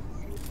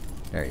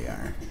 There you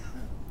are.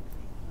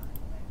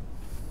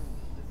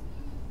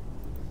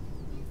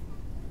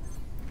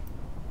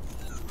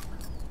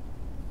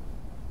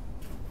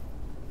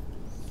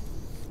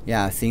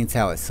 Yeah, seeing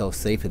how it's so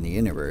safe in the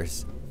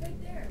universe,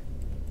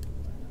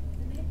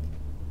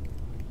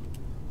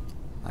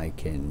 I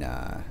can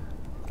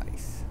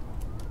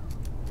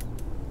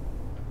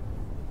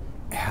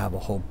have a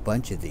whole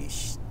bunch of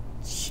these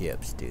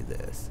ships do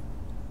this.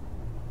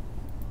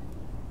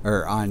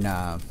 Or on,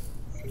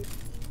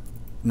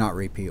 not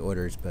repeat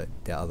orders, but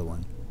the other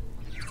one.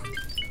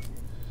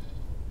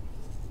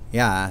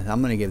 Yeah,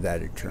 I'm gonna give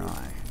that a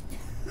try.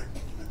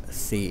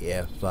 See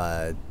if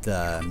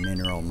the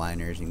mineral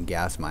miners and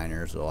gas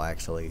miners will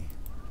actually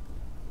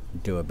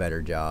do a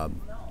better job.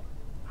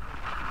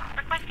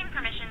 Requesting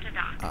permission to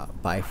dock.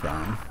 Buy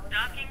from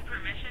Docking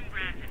permission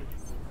granted.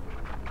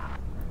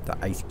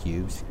 the ice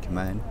cubes. Come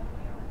on.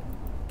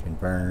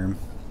 Confirm.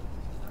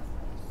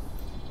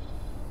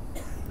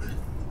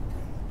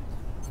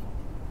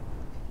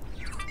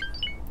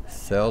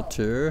 Sell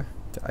to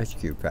the ice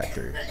cube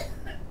factory.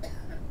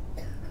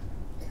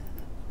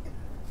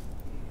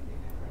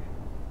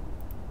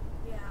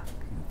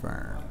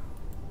 Confirm.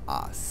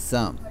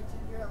 Awesome.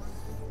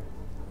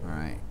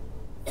 Alright.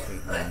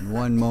 And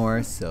 1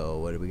 more, so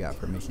what do we got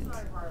for missions?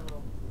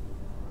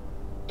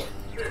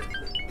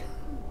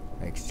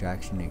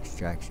 Extraction,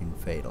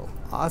 fatal.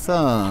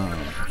 Awesome!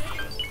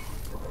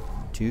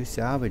 2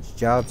 salvage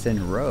jobs in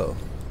a row.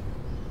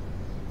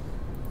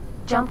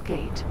 Jump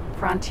gate,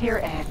 frontier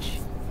edge.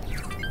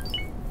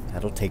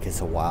 That'll take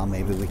us a while.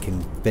 Maybe we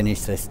can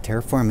finish this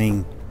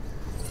terraforming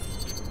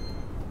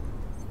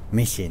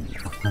mission.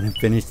 I want to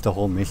finish the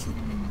whole mission.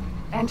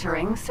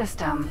 Entering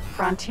system.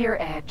 Frontier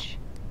Edge.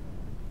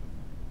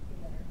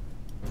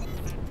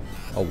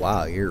 Oh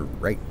wow, you're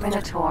right.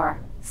 Minotaur.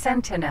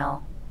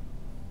 Sentinel.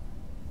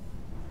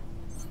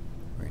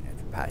 We're gonna have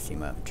to pass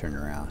him up, turn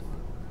around.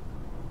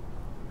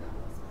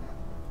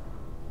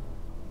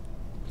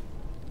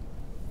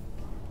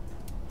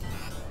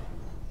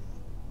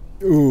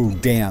 Ooh,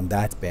 damn,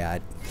 that's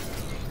bad.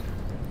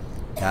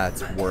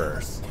 That's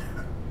worse.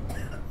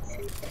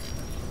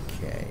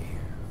 Okay.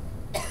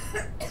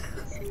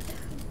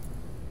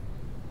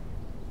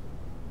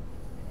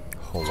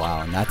 Oh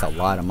wow, and that's a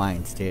lot of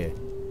mines too.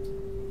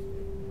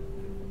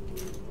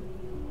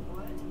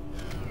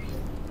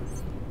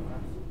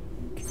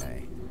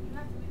 Okay.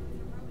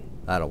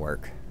 That'll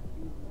work.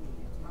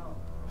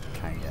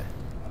 Kinda.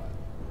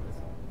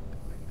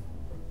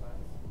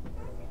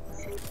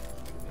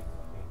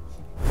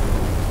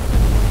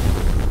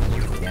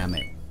 Damn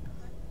it.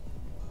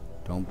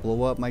 Don't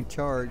blow up my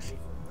charge.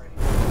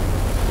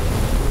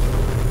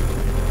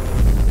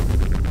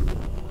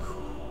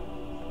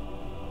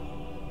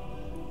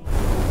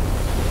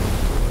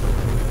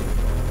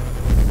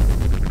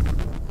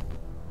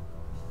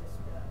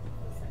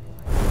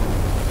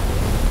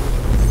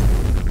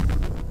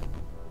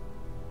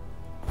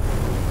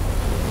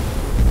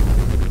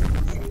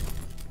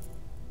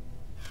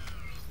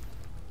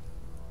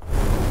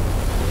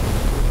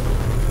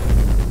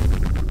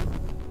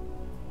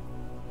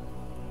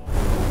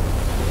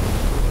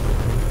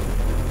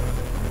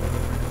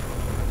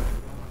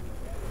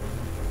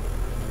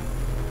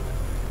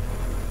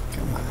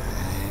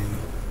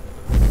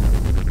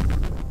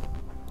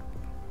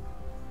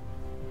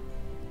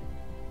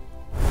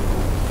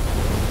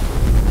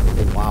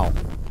 Wow.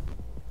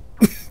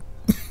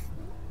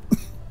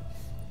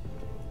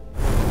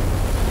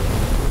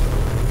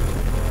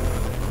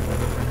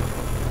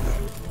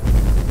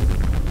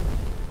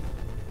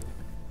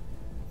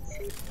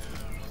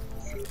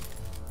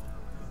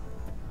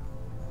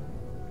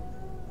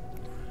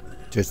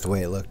 Just the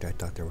way it looked, I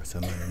thought there was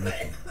something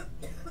underneath it.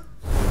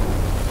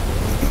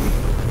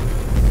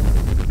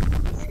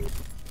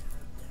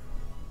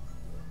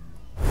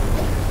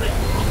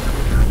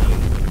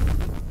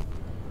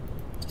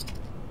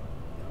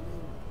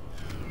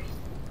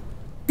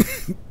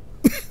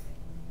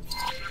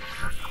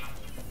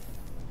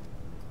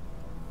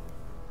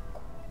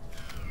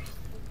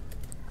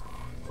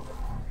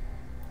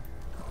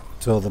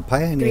 So the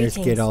pioneers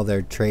get all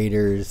their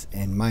traders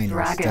and miners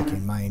Dragon, stuck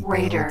in mine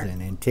Raider. builds,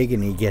 and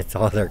Antigone gets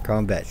all their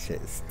combat shit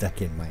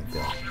stuck in mine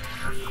builds.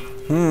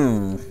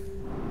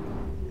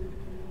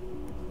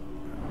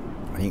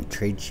 I think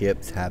trade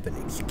ships have an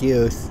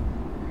excuse.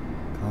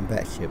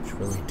 Combat ships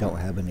really don't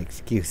have an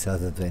excuse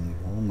other than,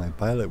 well, my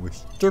pilot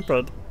was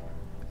stupid.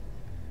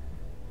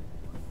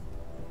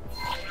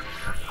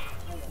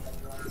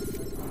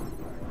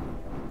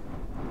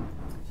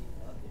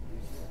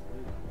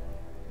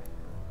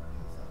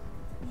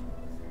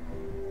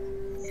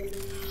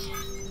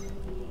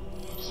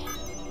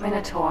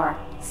 Minotaur.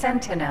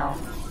 Sentinel.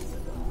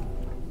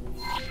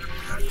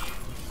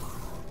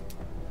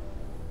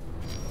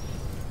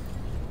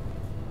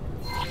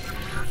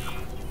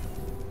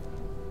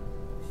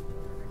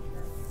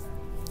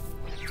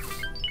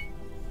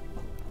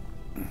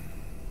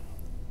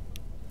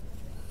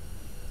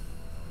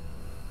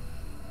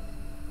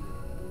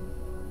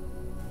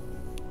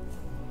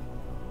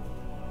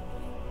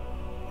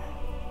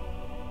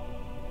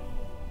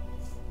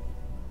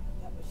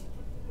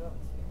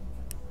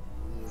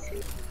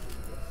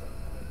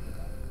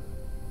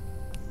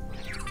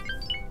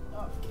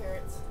 Oh,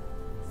 carrots.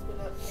 Spit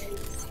up.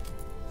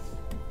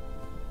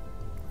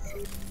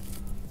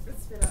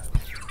 Spit up.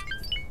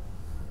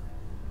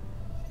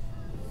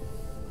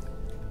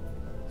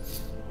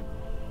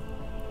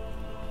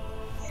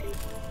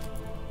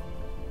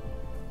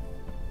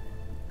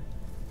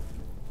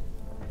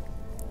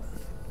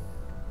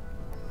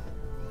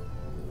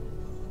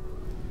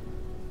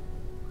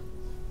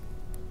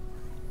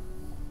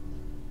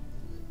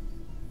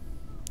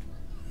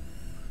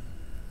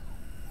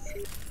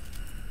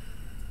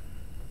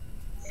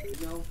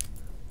 You know,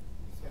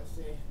 just gotta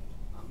say,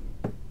 I'm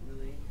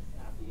really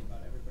happy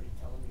about everybody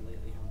telling me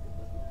lately how good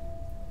looking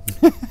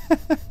I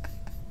am.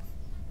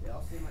 They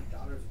all say my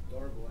daughter's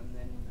adorable, and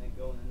then they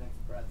go in the next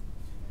breath,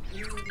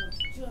 "You look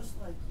just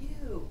like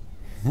you."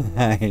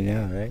 I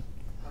know, right?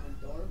 I'm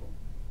adorable.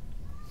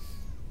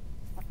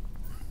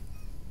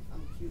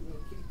 I'm a cute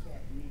little kitty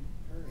cat. You need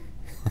purring.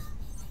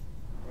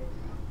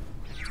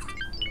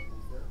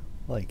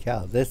 Holy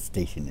cow, this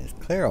station is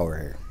clear over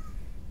here.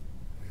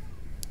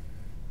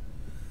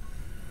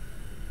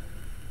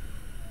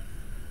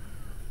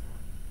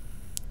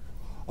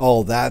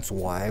 Oh, that's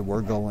why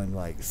we're going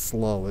like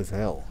slow as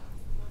hell.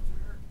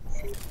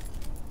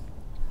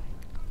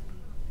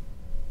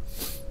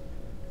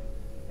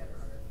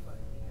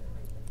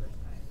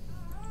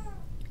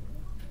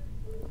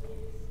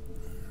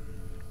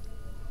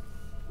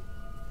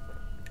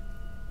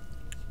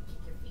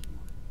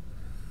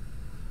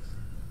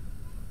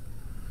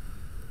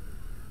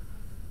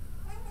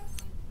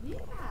 Yeah.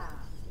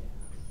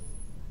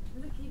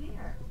 Looky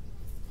there.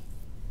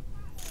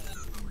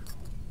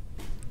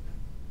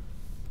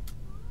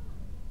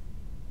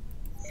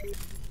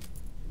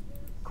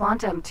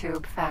 Quantum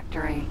Tube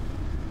Factory.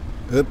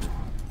 Oops.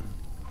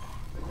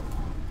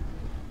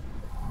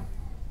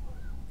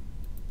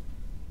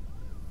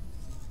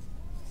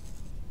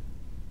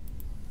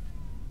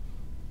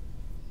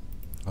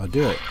 I'll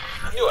do it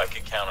I knew I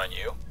could count on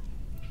you.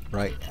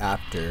 right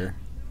after.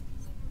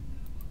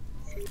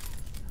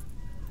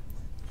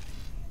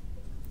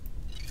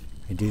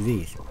 I do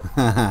these.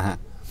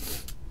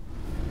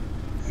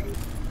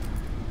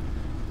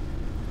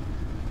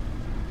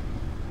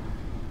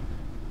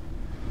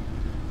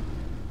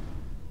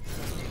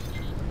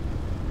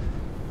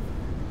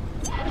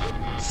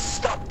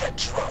 Stop that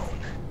drone.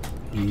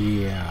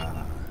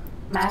 Yeah.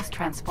 Mass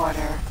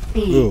Transporter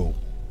B. Ooh.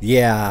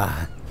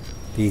 Yeah.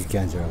 These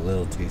guns are a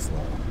little too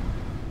slow.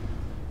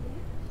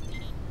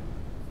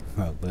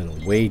 A little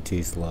way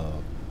too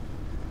slow.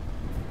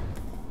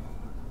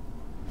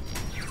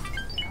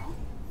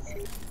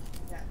 Is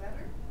that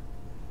better?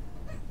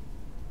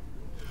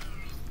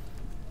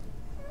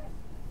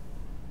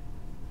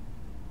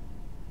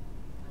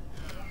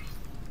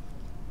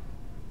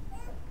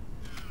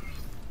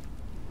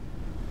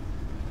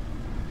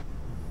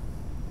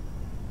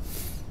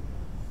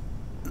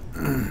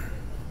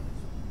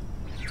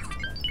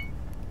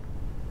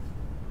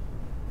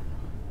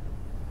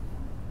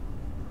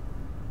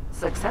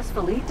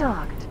 Successfully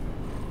docked.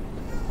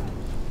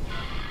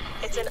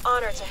 It's an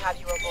honor to have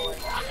you aboard.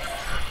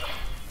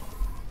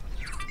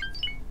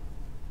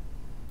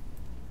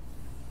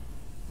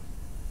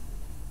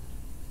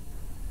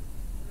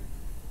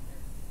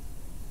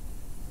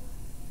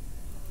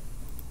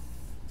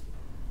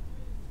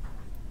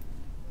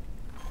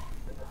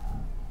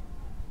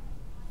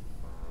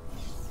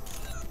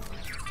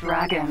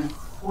 Dragon.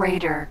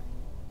 Raider.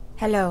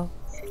 Hello.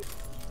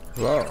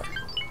 Hello.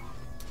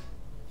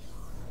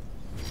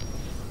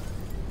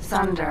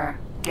 Sunder.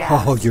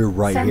 Gas. Oh, you're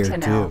right here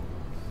Sentinel. too.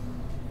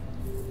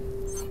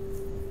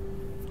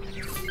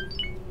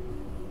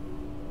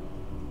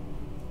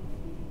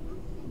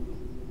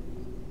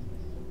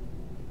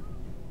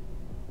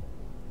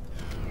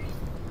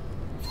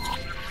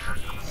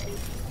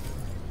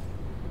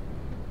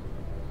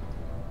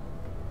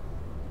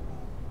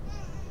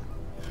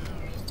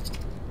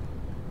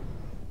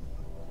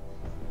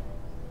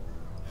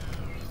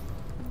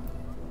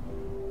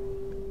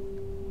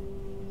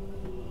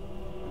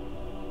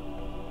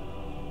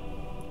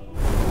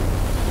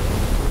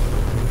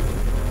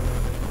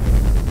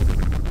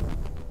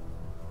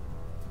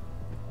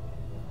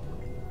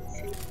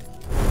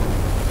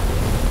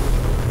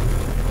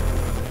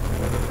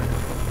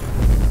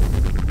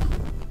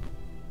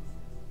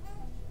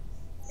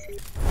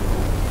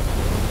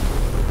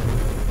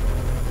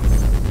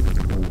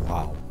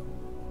 Wow.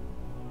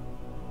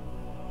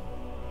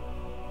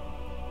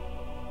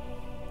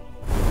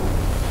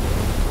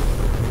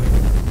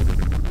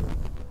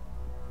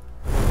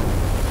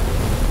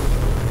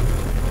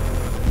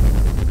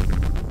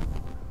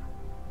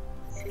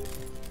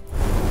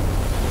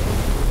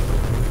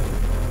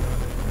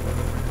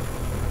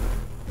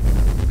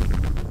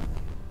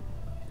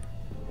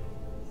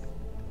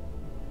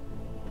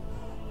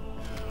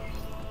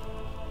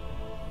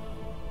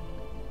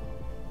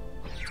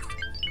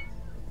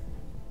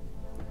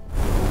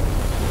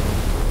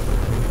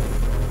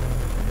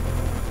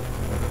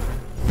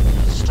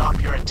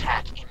 Stop your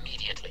attack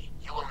immediately.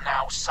 You will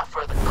now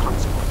suffer the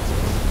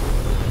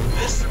consequences.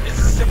 This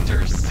is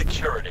Sector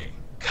Security.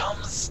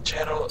 Comms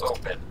channel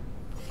open.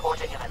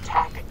 Reporting an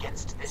attack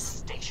against this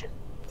station.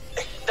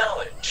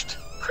 Acknowledged.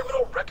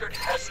 Criminal record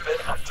has been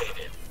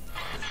updated.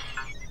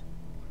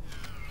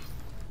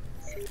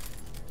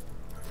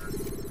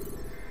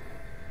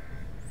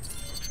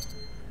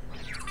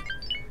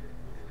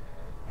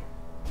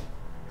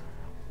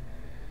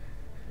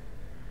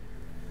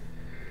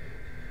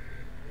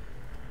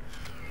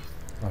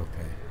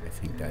 Okay, I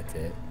think that's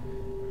it.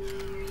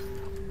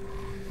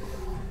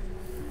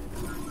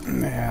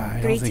 Yeah, I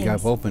don't think Greetings.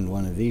 I've opened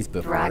one of these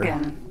before.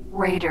 Dragon.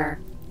 Raider.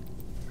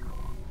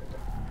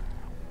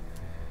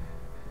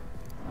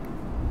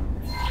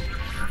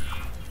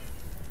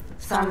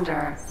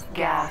 Sunder.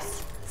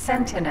 Gas.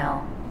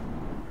 Sentinel.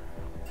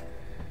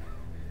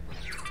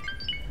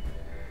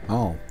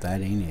 Oh,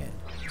 that ain't it.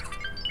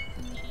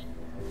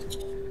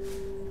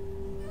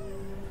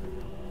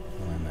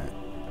 Wait a minute.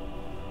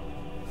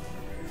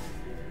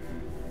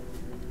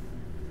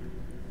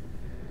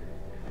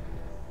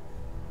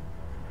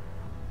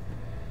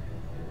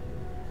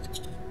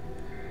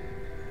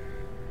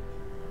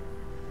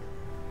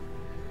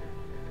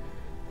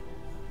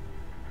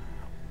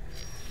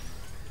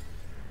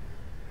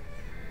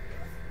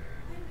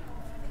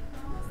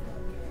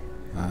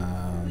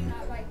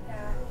 Not like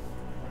that.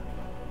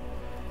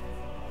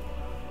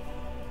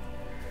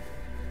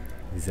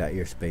 Is that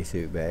your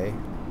spacesuit bay?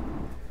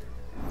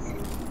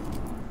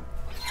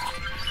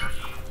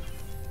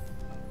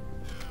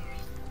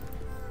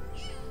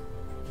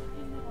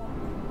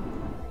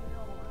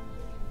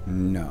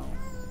 No.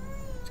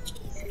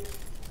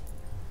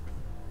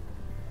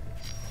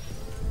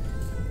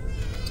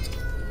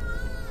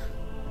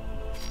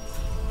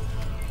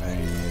 That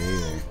ain't it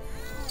either.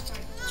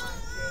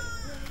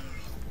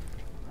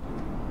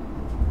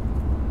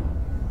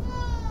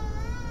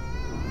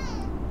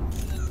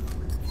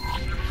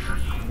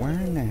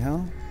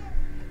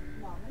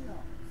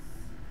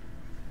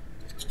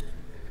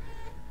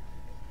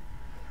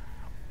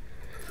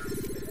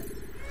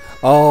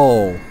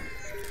 Oh.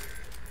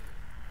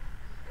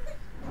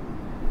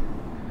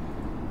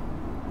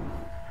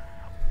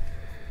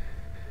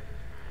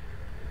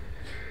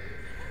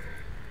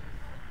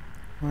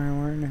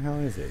 Where in the hell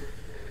is it?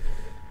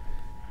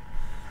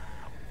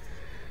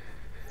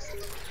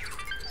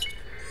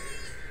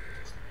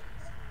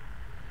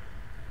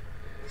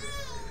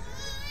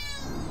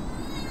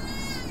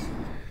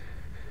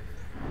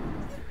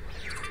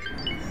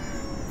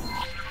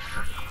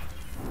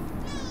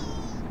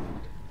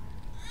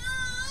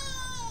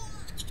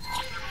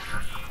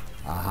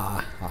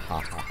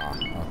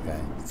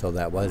 Okay, so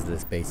that was the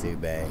spacesuit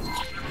bay.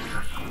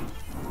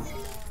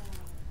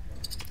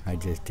 I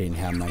just didn't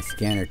have my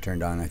scanner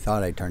turned on. I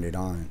thought I turned it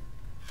on.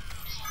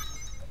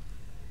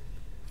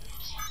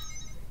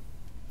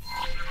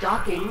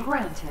 Docking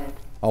granted.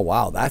 Oh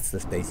wow, that's the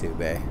spacesuit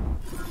bay.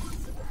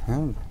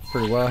 Oh,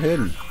 pretty well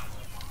hidden.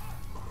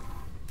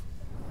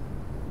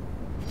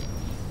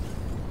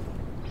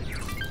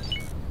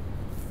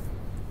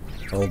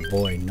 Oh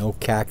boy, no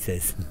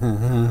cactus.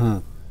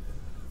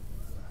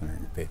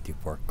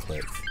 154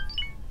 clicks.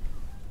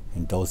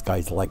 And those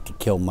guys like to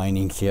kill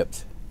mining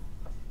ships.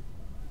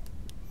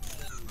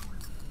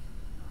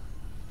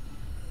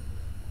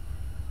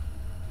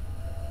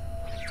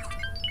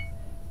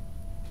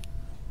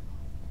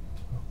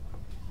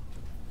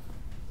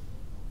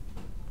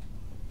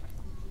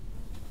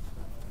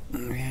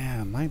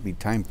 Yeah, it might be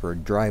time for a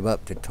drive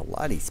up to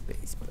Teladi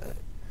space, but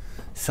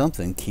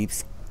something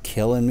keeps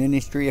killing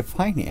Ministry of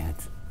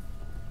Finance.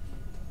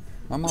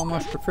 I'm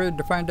almost afraid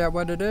to find out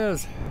what it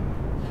is.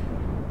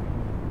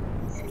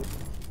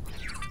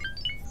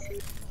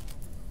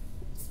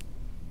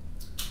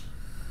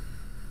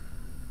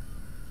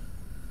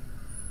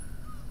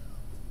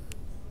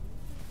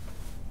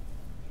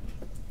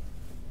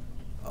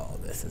 Oh,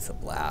 this is a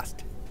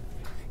blast.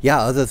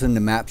 Yeah, other than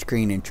the map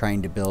screen and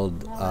trying to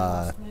build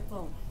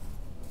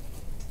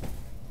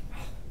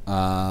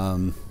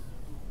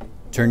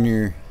turn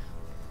your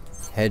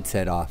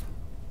headset off.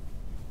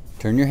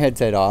 Turn your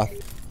headset off,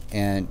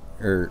 and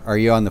or are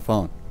you on the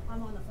phone?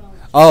 I'm on the phone.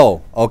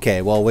 Oh,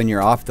 okay. Well, when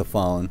you're off the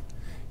phone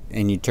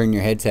and you turn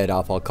your headset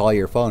off, I'll call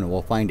your phone and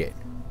we'll find it.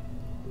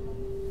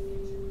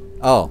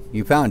 Oh,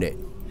 you found it.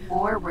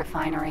 Ore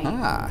refinery.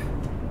 Ah.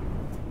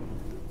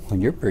 Well,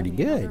 you're pretty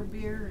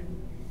good.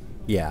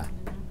 Yeah.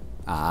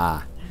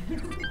 Ah.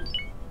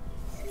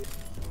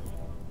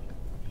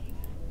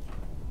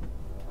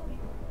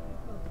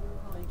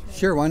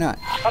 Sure, why not?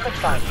 Public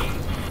fund.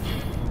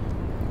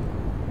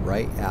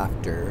 Right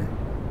after.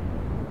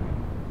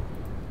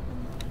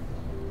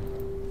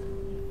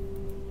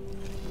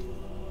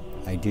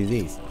 I do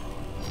these.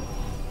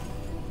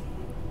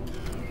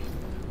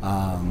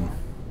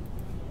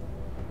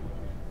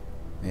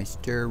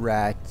 Mr.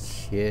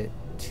 Ratchet.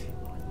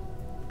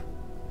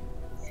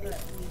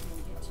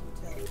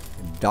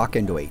 Dock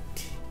and wait.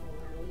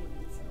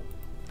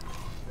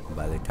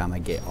 By the time I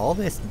get all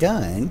this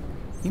done,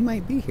 you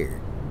might be here.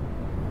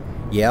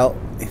 Yep,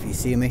 if you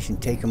see a mission,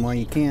 take them while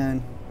you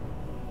can.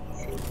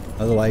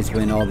 Otherwise,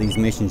 when all these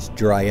missions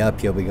dry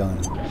up, you'll be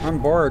going,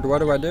 I'm bored. What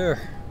do I do?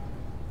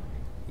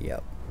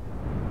 Yep.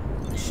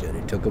 Should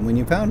have took them when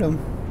you found them.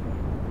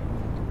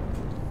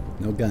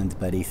 No guns,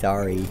 buddy.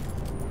 Sorry.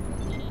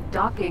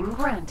 Docking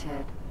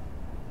granted.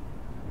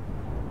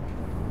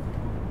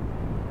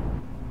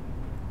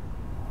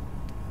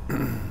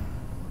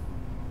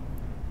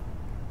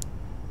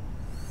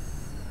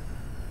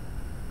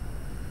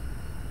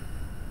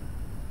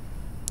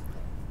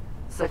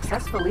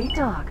 Successfully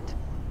docked.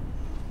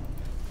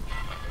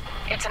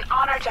 It's an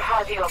honor to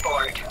have you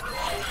aboard.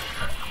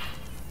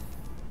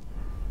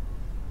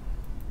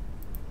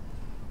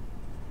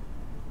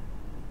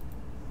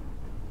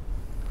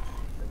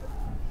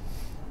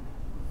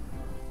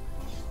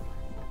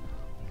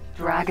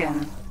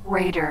 Dragon.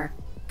 Raider.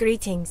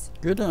 Greetings.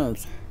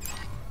 Goodness.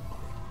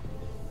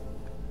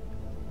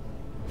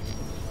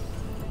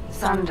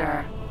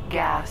 Sunder.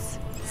 Gas.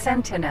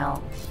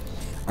 Sentinel.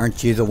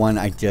 Aren't you the one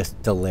I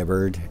just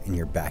delivered and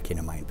you're back in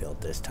a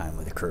minefield this time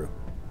with a crew?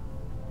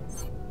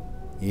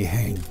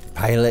 Yeah,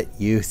 pilot,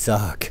 you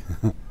suck.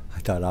 I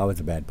thought I was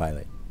a bad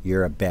pilot.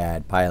 You're a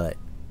bad pilot.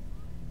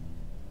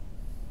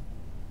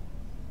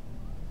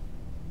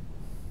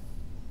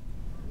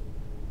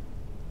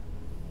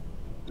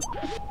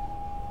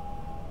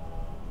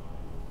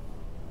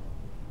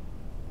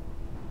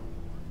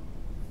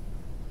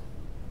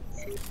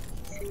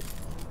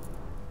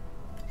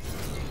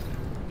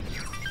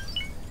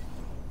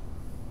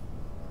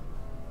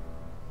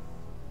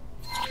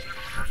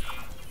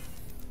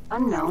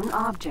 Unknown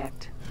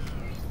object.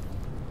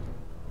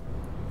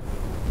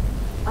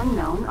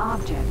 Unknown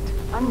object.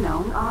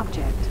 Unknown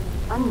object.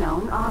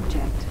 Unknown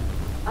object.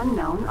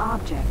 Unknown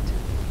object.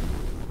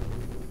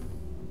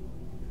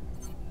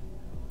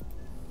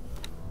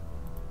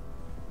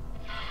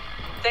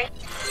 Great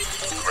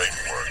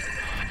work.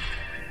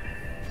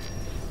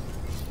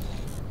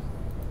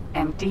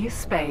 Empty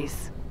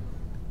space.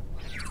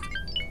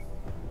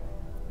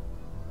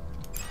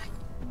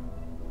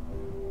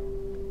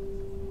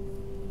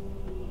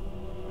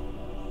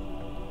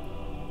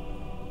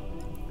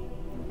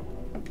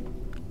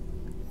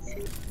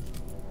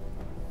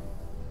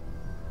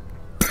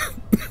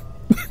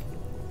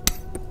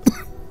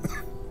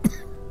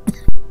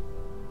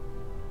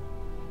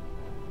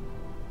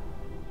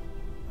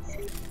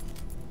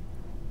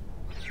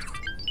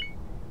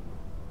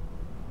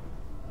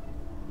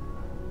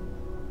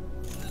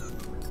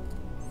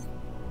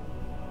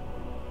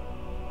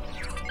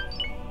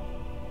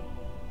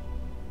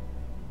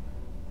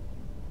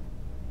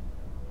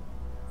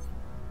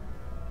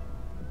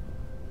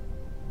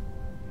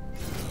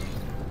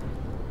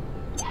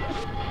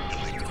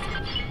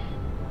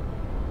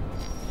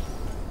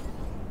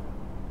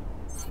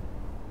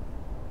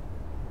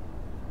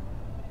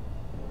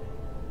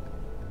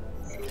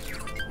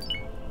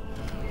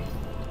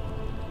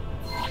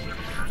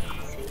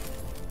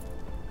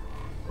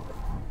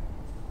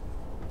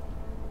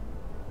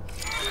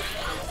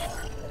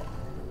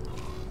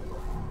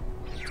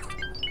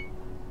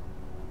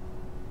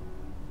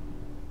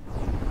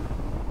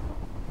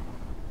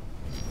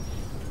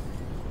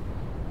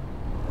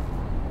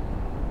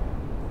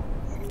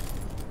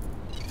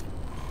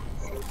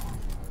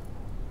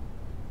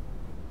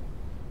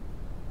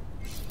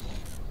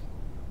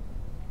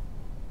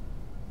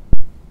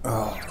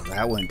 Oh,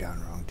 that went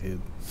down wrong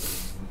too.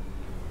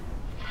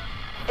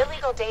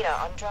 Illegal data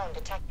on drone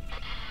detected.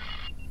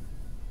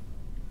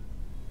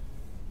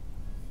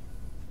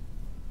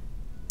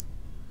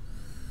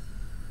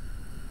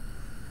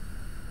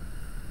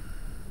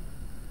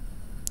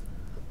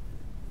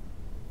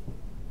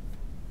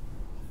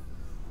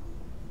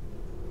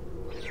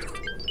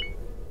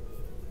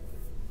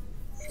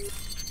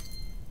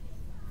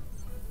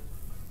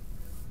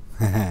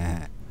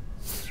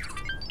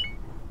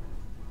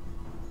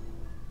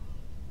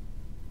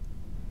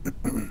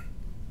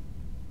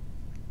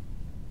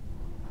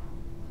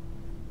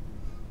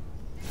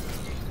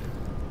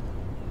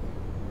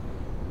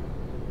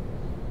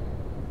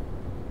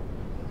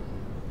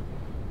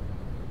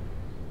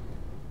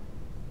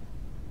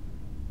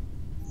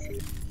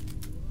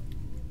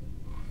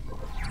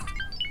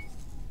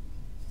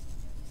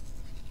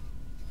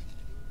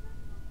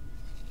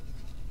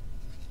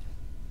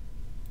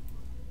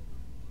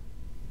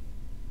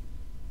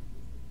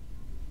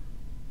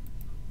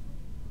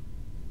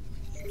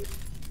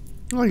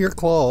 Oh, you're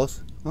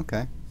close.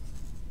 Okay.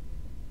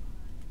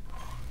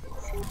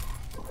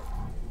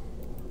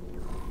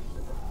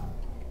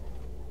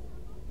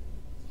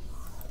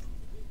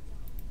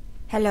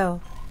 Hello.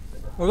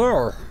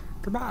 Hello.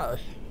 Goodbye.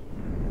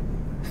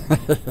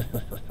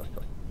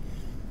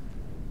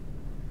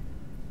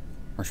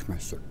 Where's my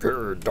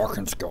superior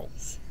docking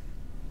skills?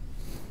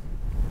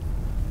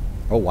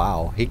 Oh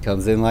wow, he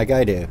comes in like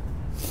I do.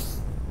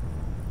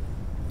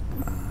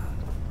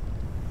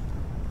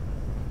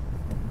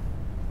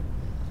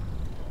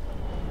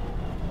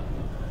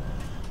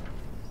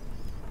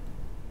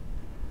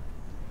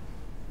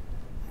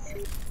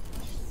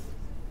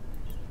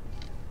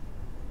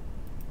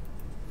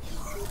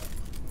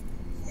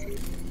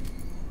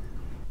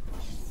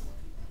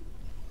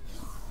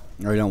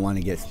 I don't want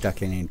to get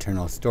stuck in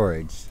internal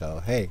storage,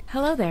 so hey,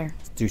 Hello there.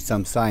 let's do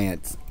some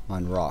science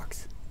on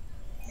rocks.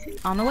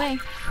 On the way.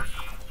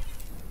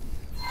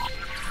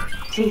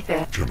 Teeth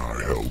it. Can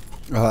I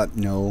help?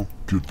 No.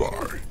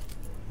 Goodbye.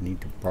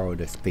 Need to borrow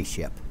the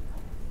spaceship.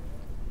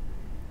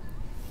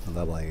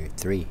 Level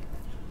 3.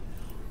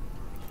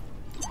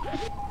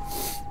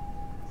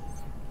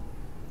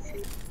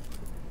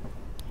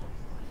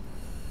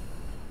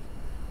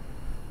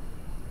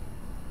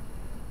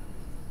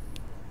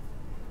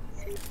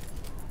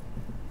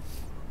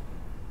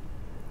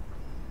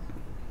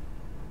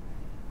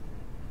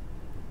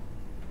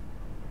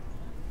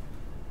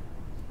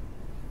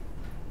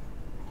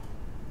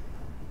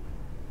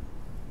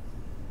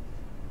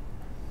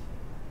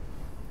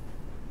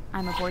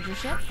 I'm aboard your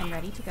ship and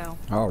ready to go.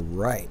 All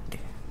right.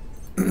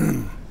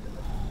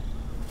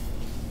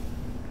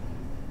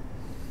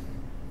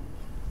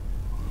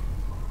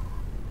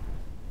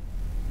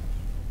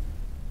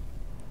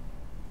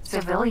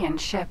 Civilian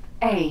ship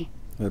A.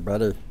 Hey,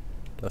 buddy.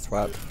 Guess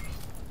what?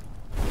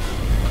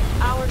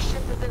 Our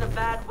ship is in a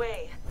bad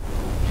way.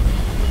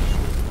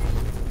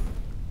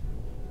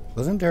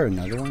 Wasn't there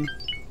another one?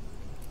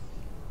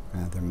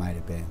 There might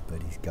have been,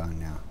 but he's gone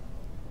now.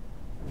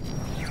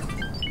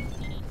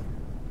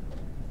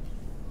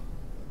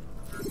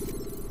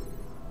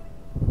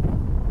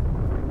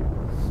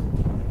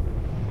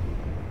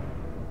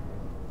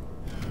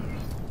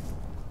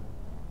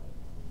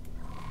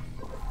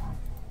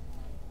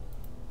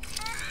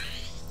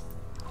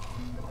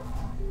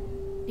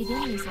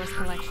 Begin resource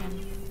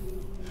collection.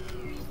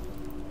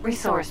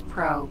 Resource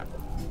probe.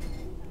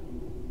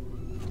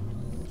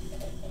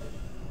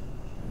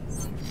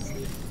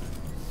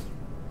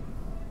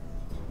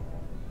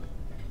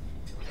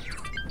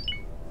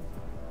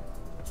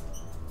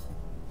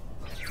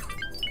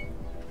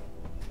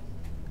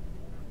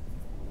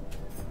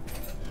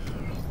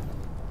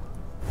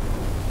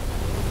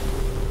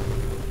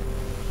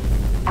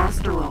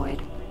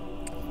 Asteroid.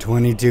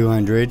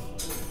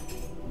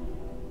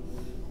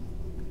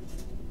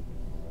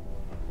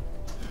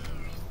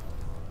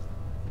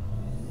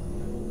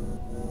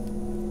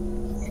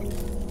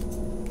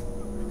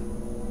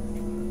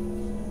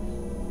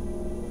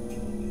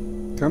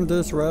 Come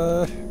this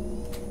way.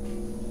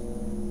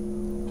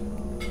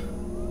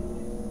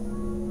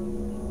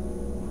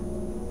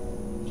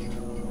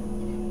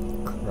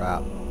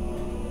 Crap.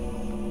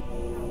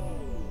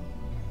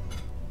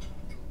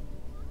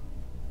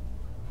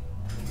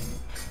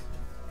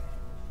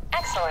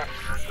 Excellent.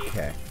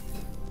 Okay.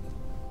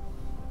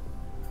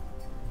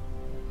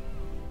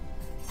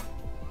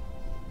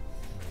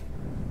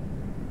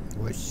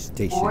 Which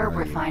station Ore are you?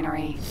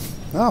 refinery.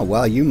 Oh,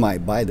 well, you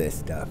might buy this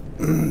stuff.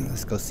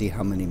 Let's go see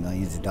how many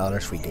millions of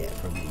dollars we get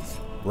from these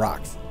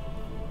rocks.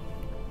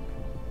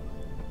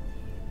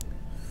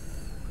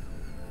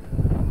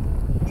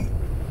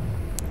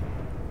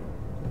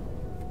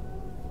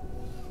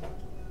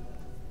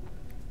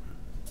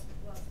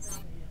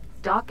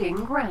 Docking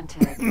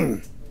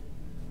granted.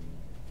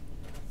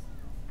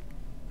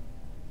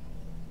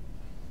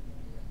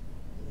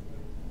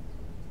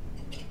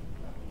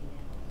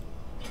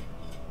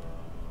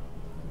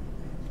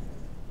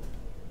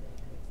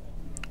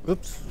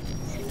 Oops.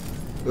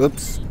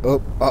 Oops.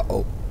 Oh,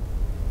 uh-oh.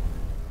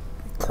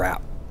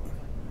 Crap.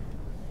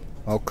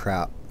 Oh,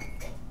 crap.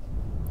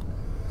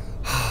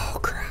 Oh,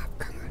 crap.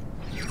 Come on.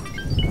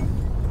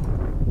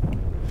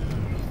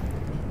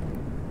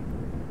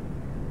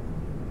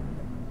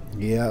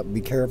 Yeah,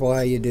 be careful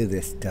how you do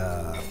this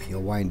stuff.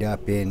 You'll wind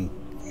up in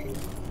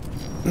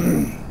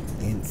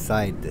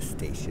inside the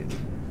station.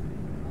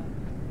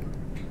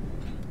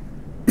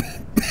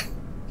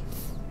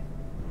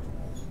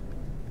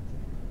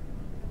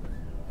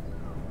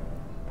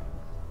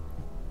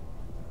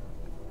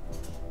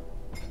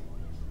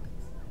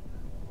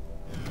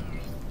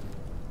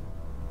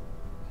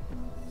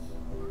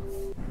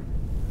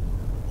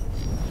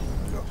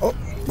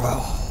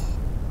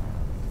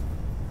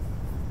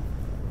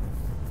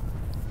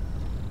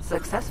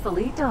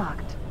 Successfully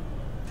docked.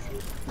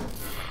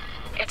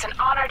 It's an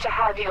honor to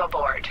have you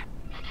aboard.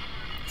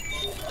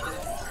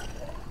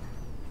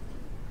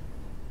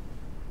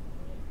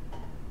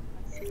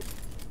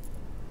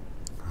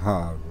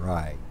 All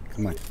right,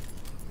 come on.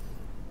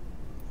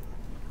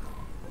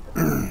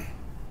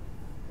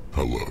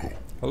 Hello.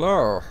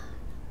 Hello.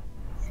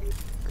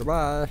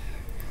 Goodbye.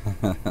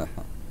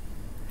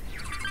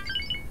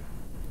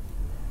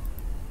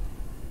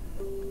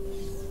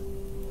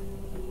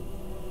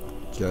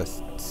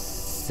 Just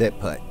sit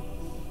put.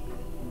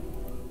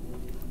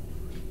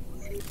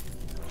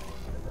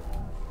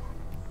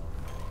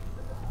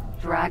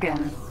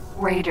 Dragon.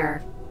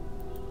 Raider.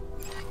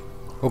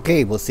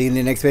 Okay, we'll see you in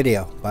the next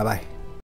video. Bye-bye.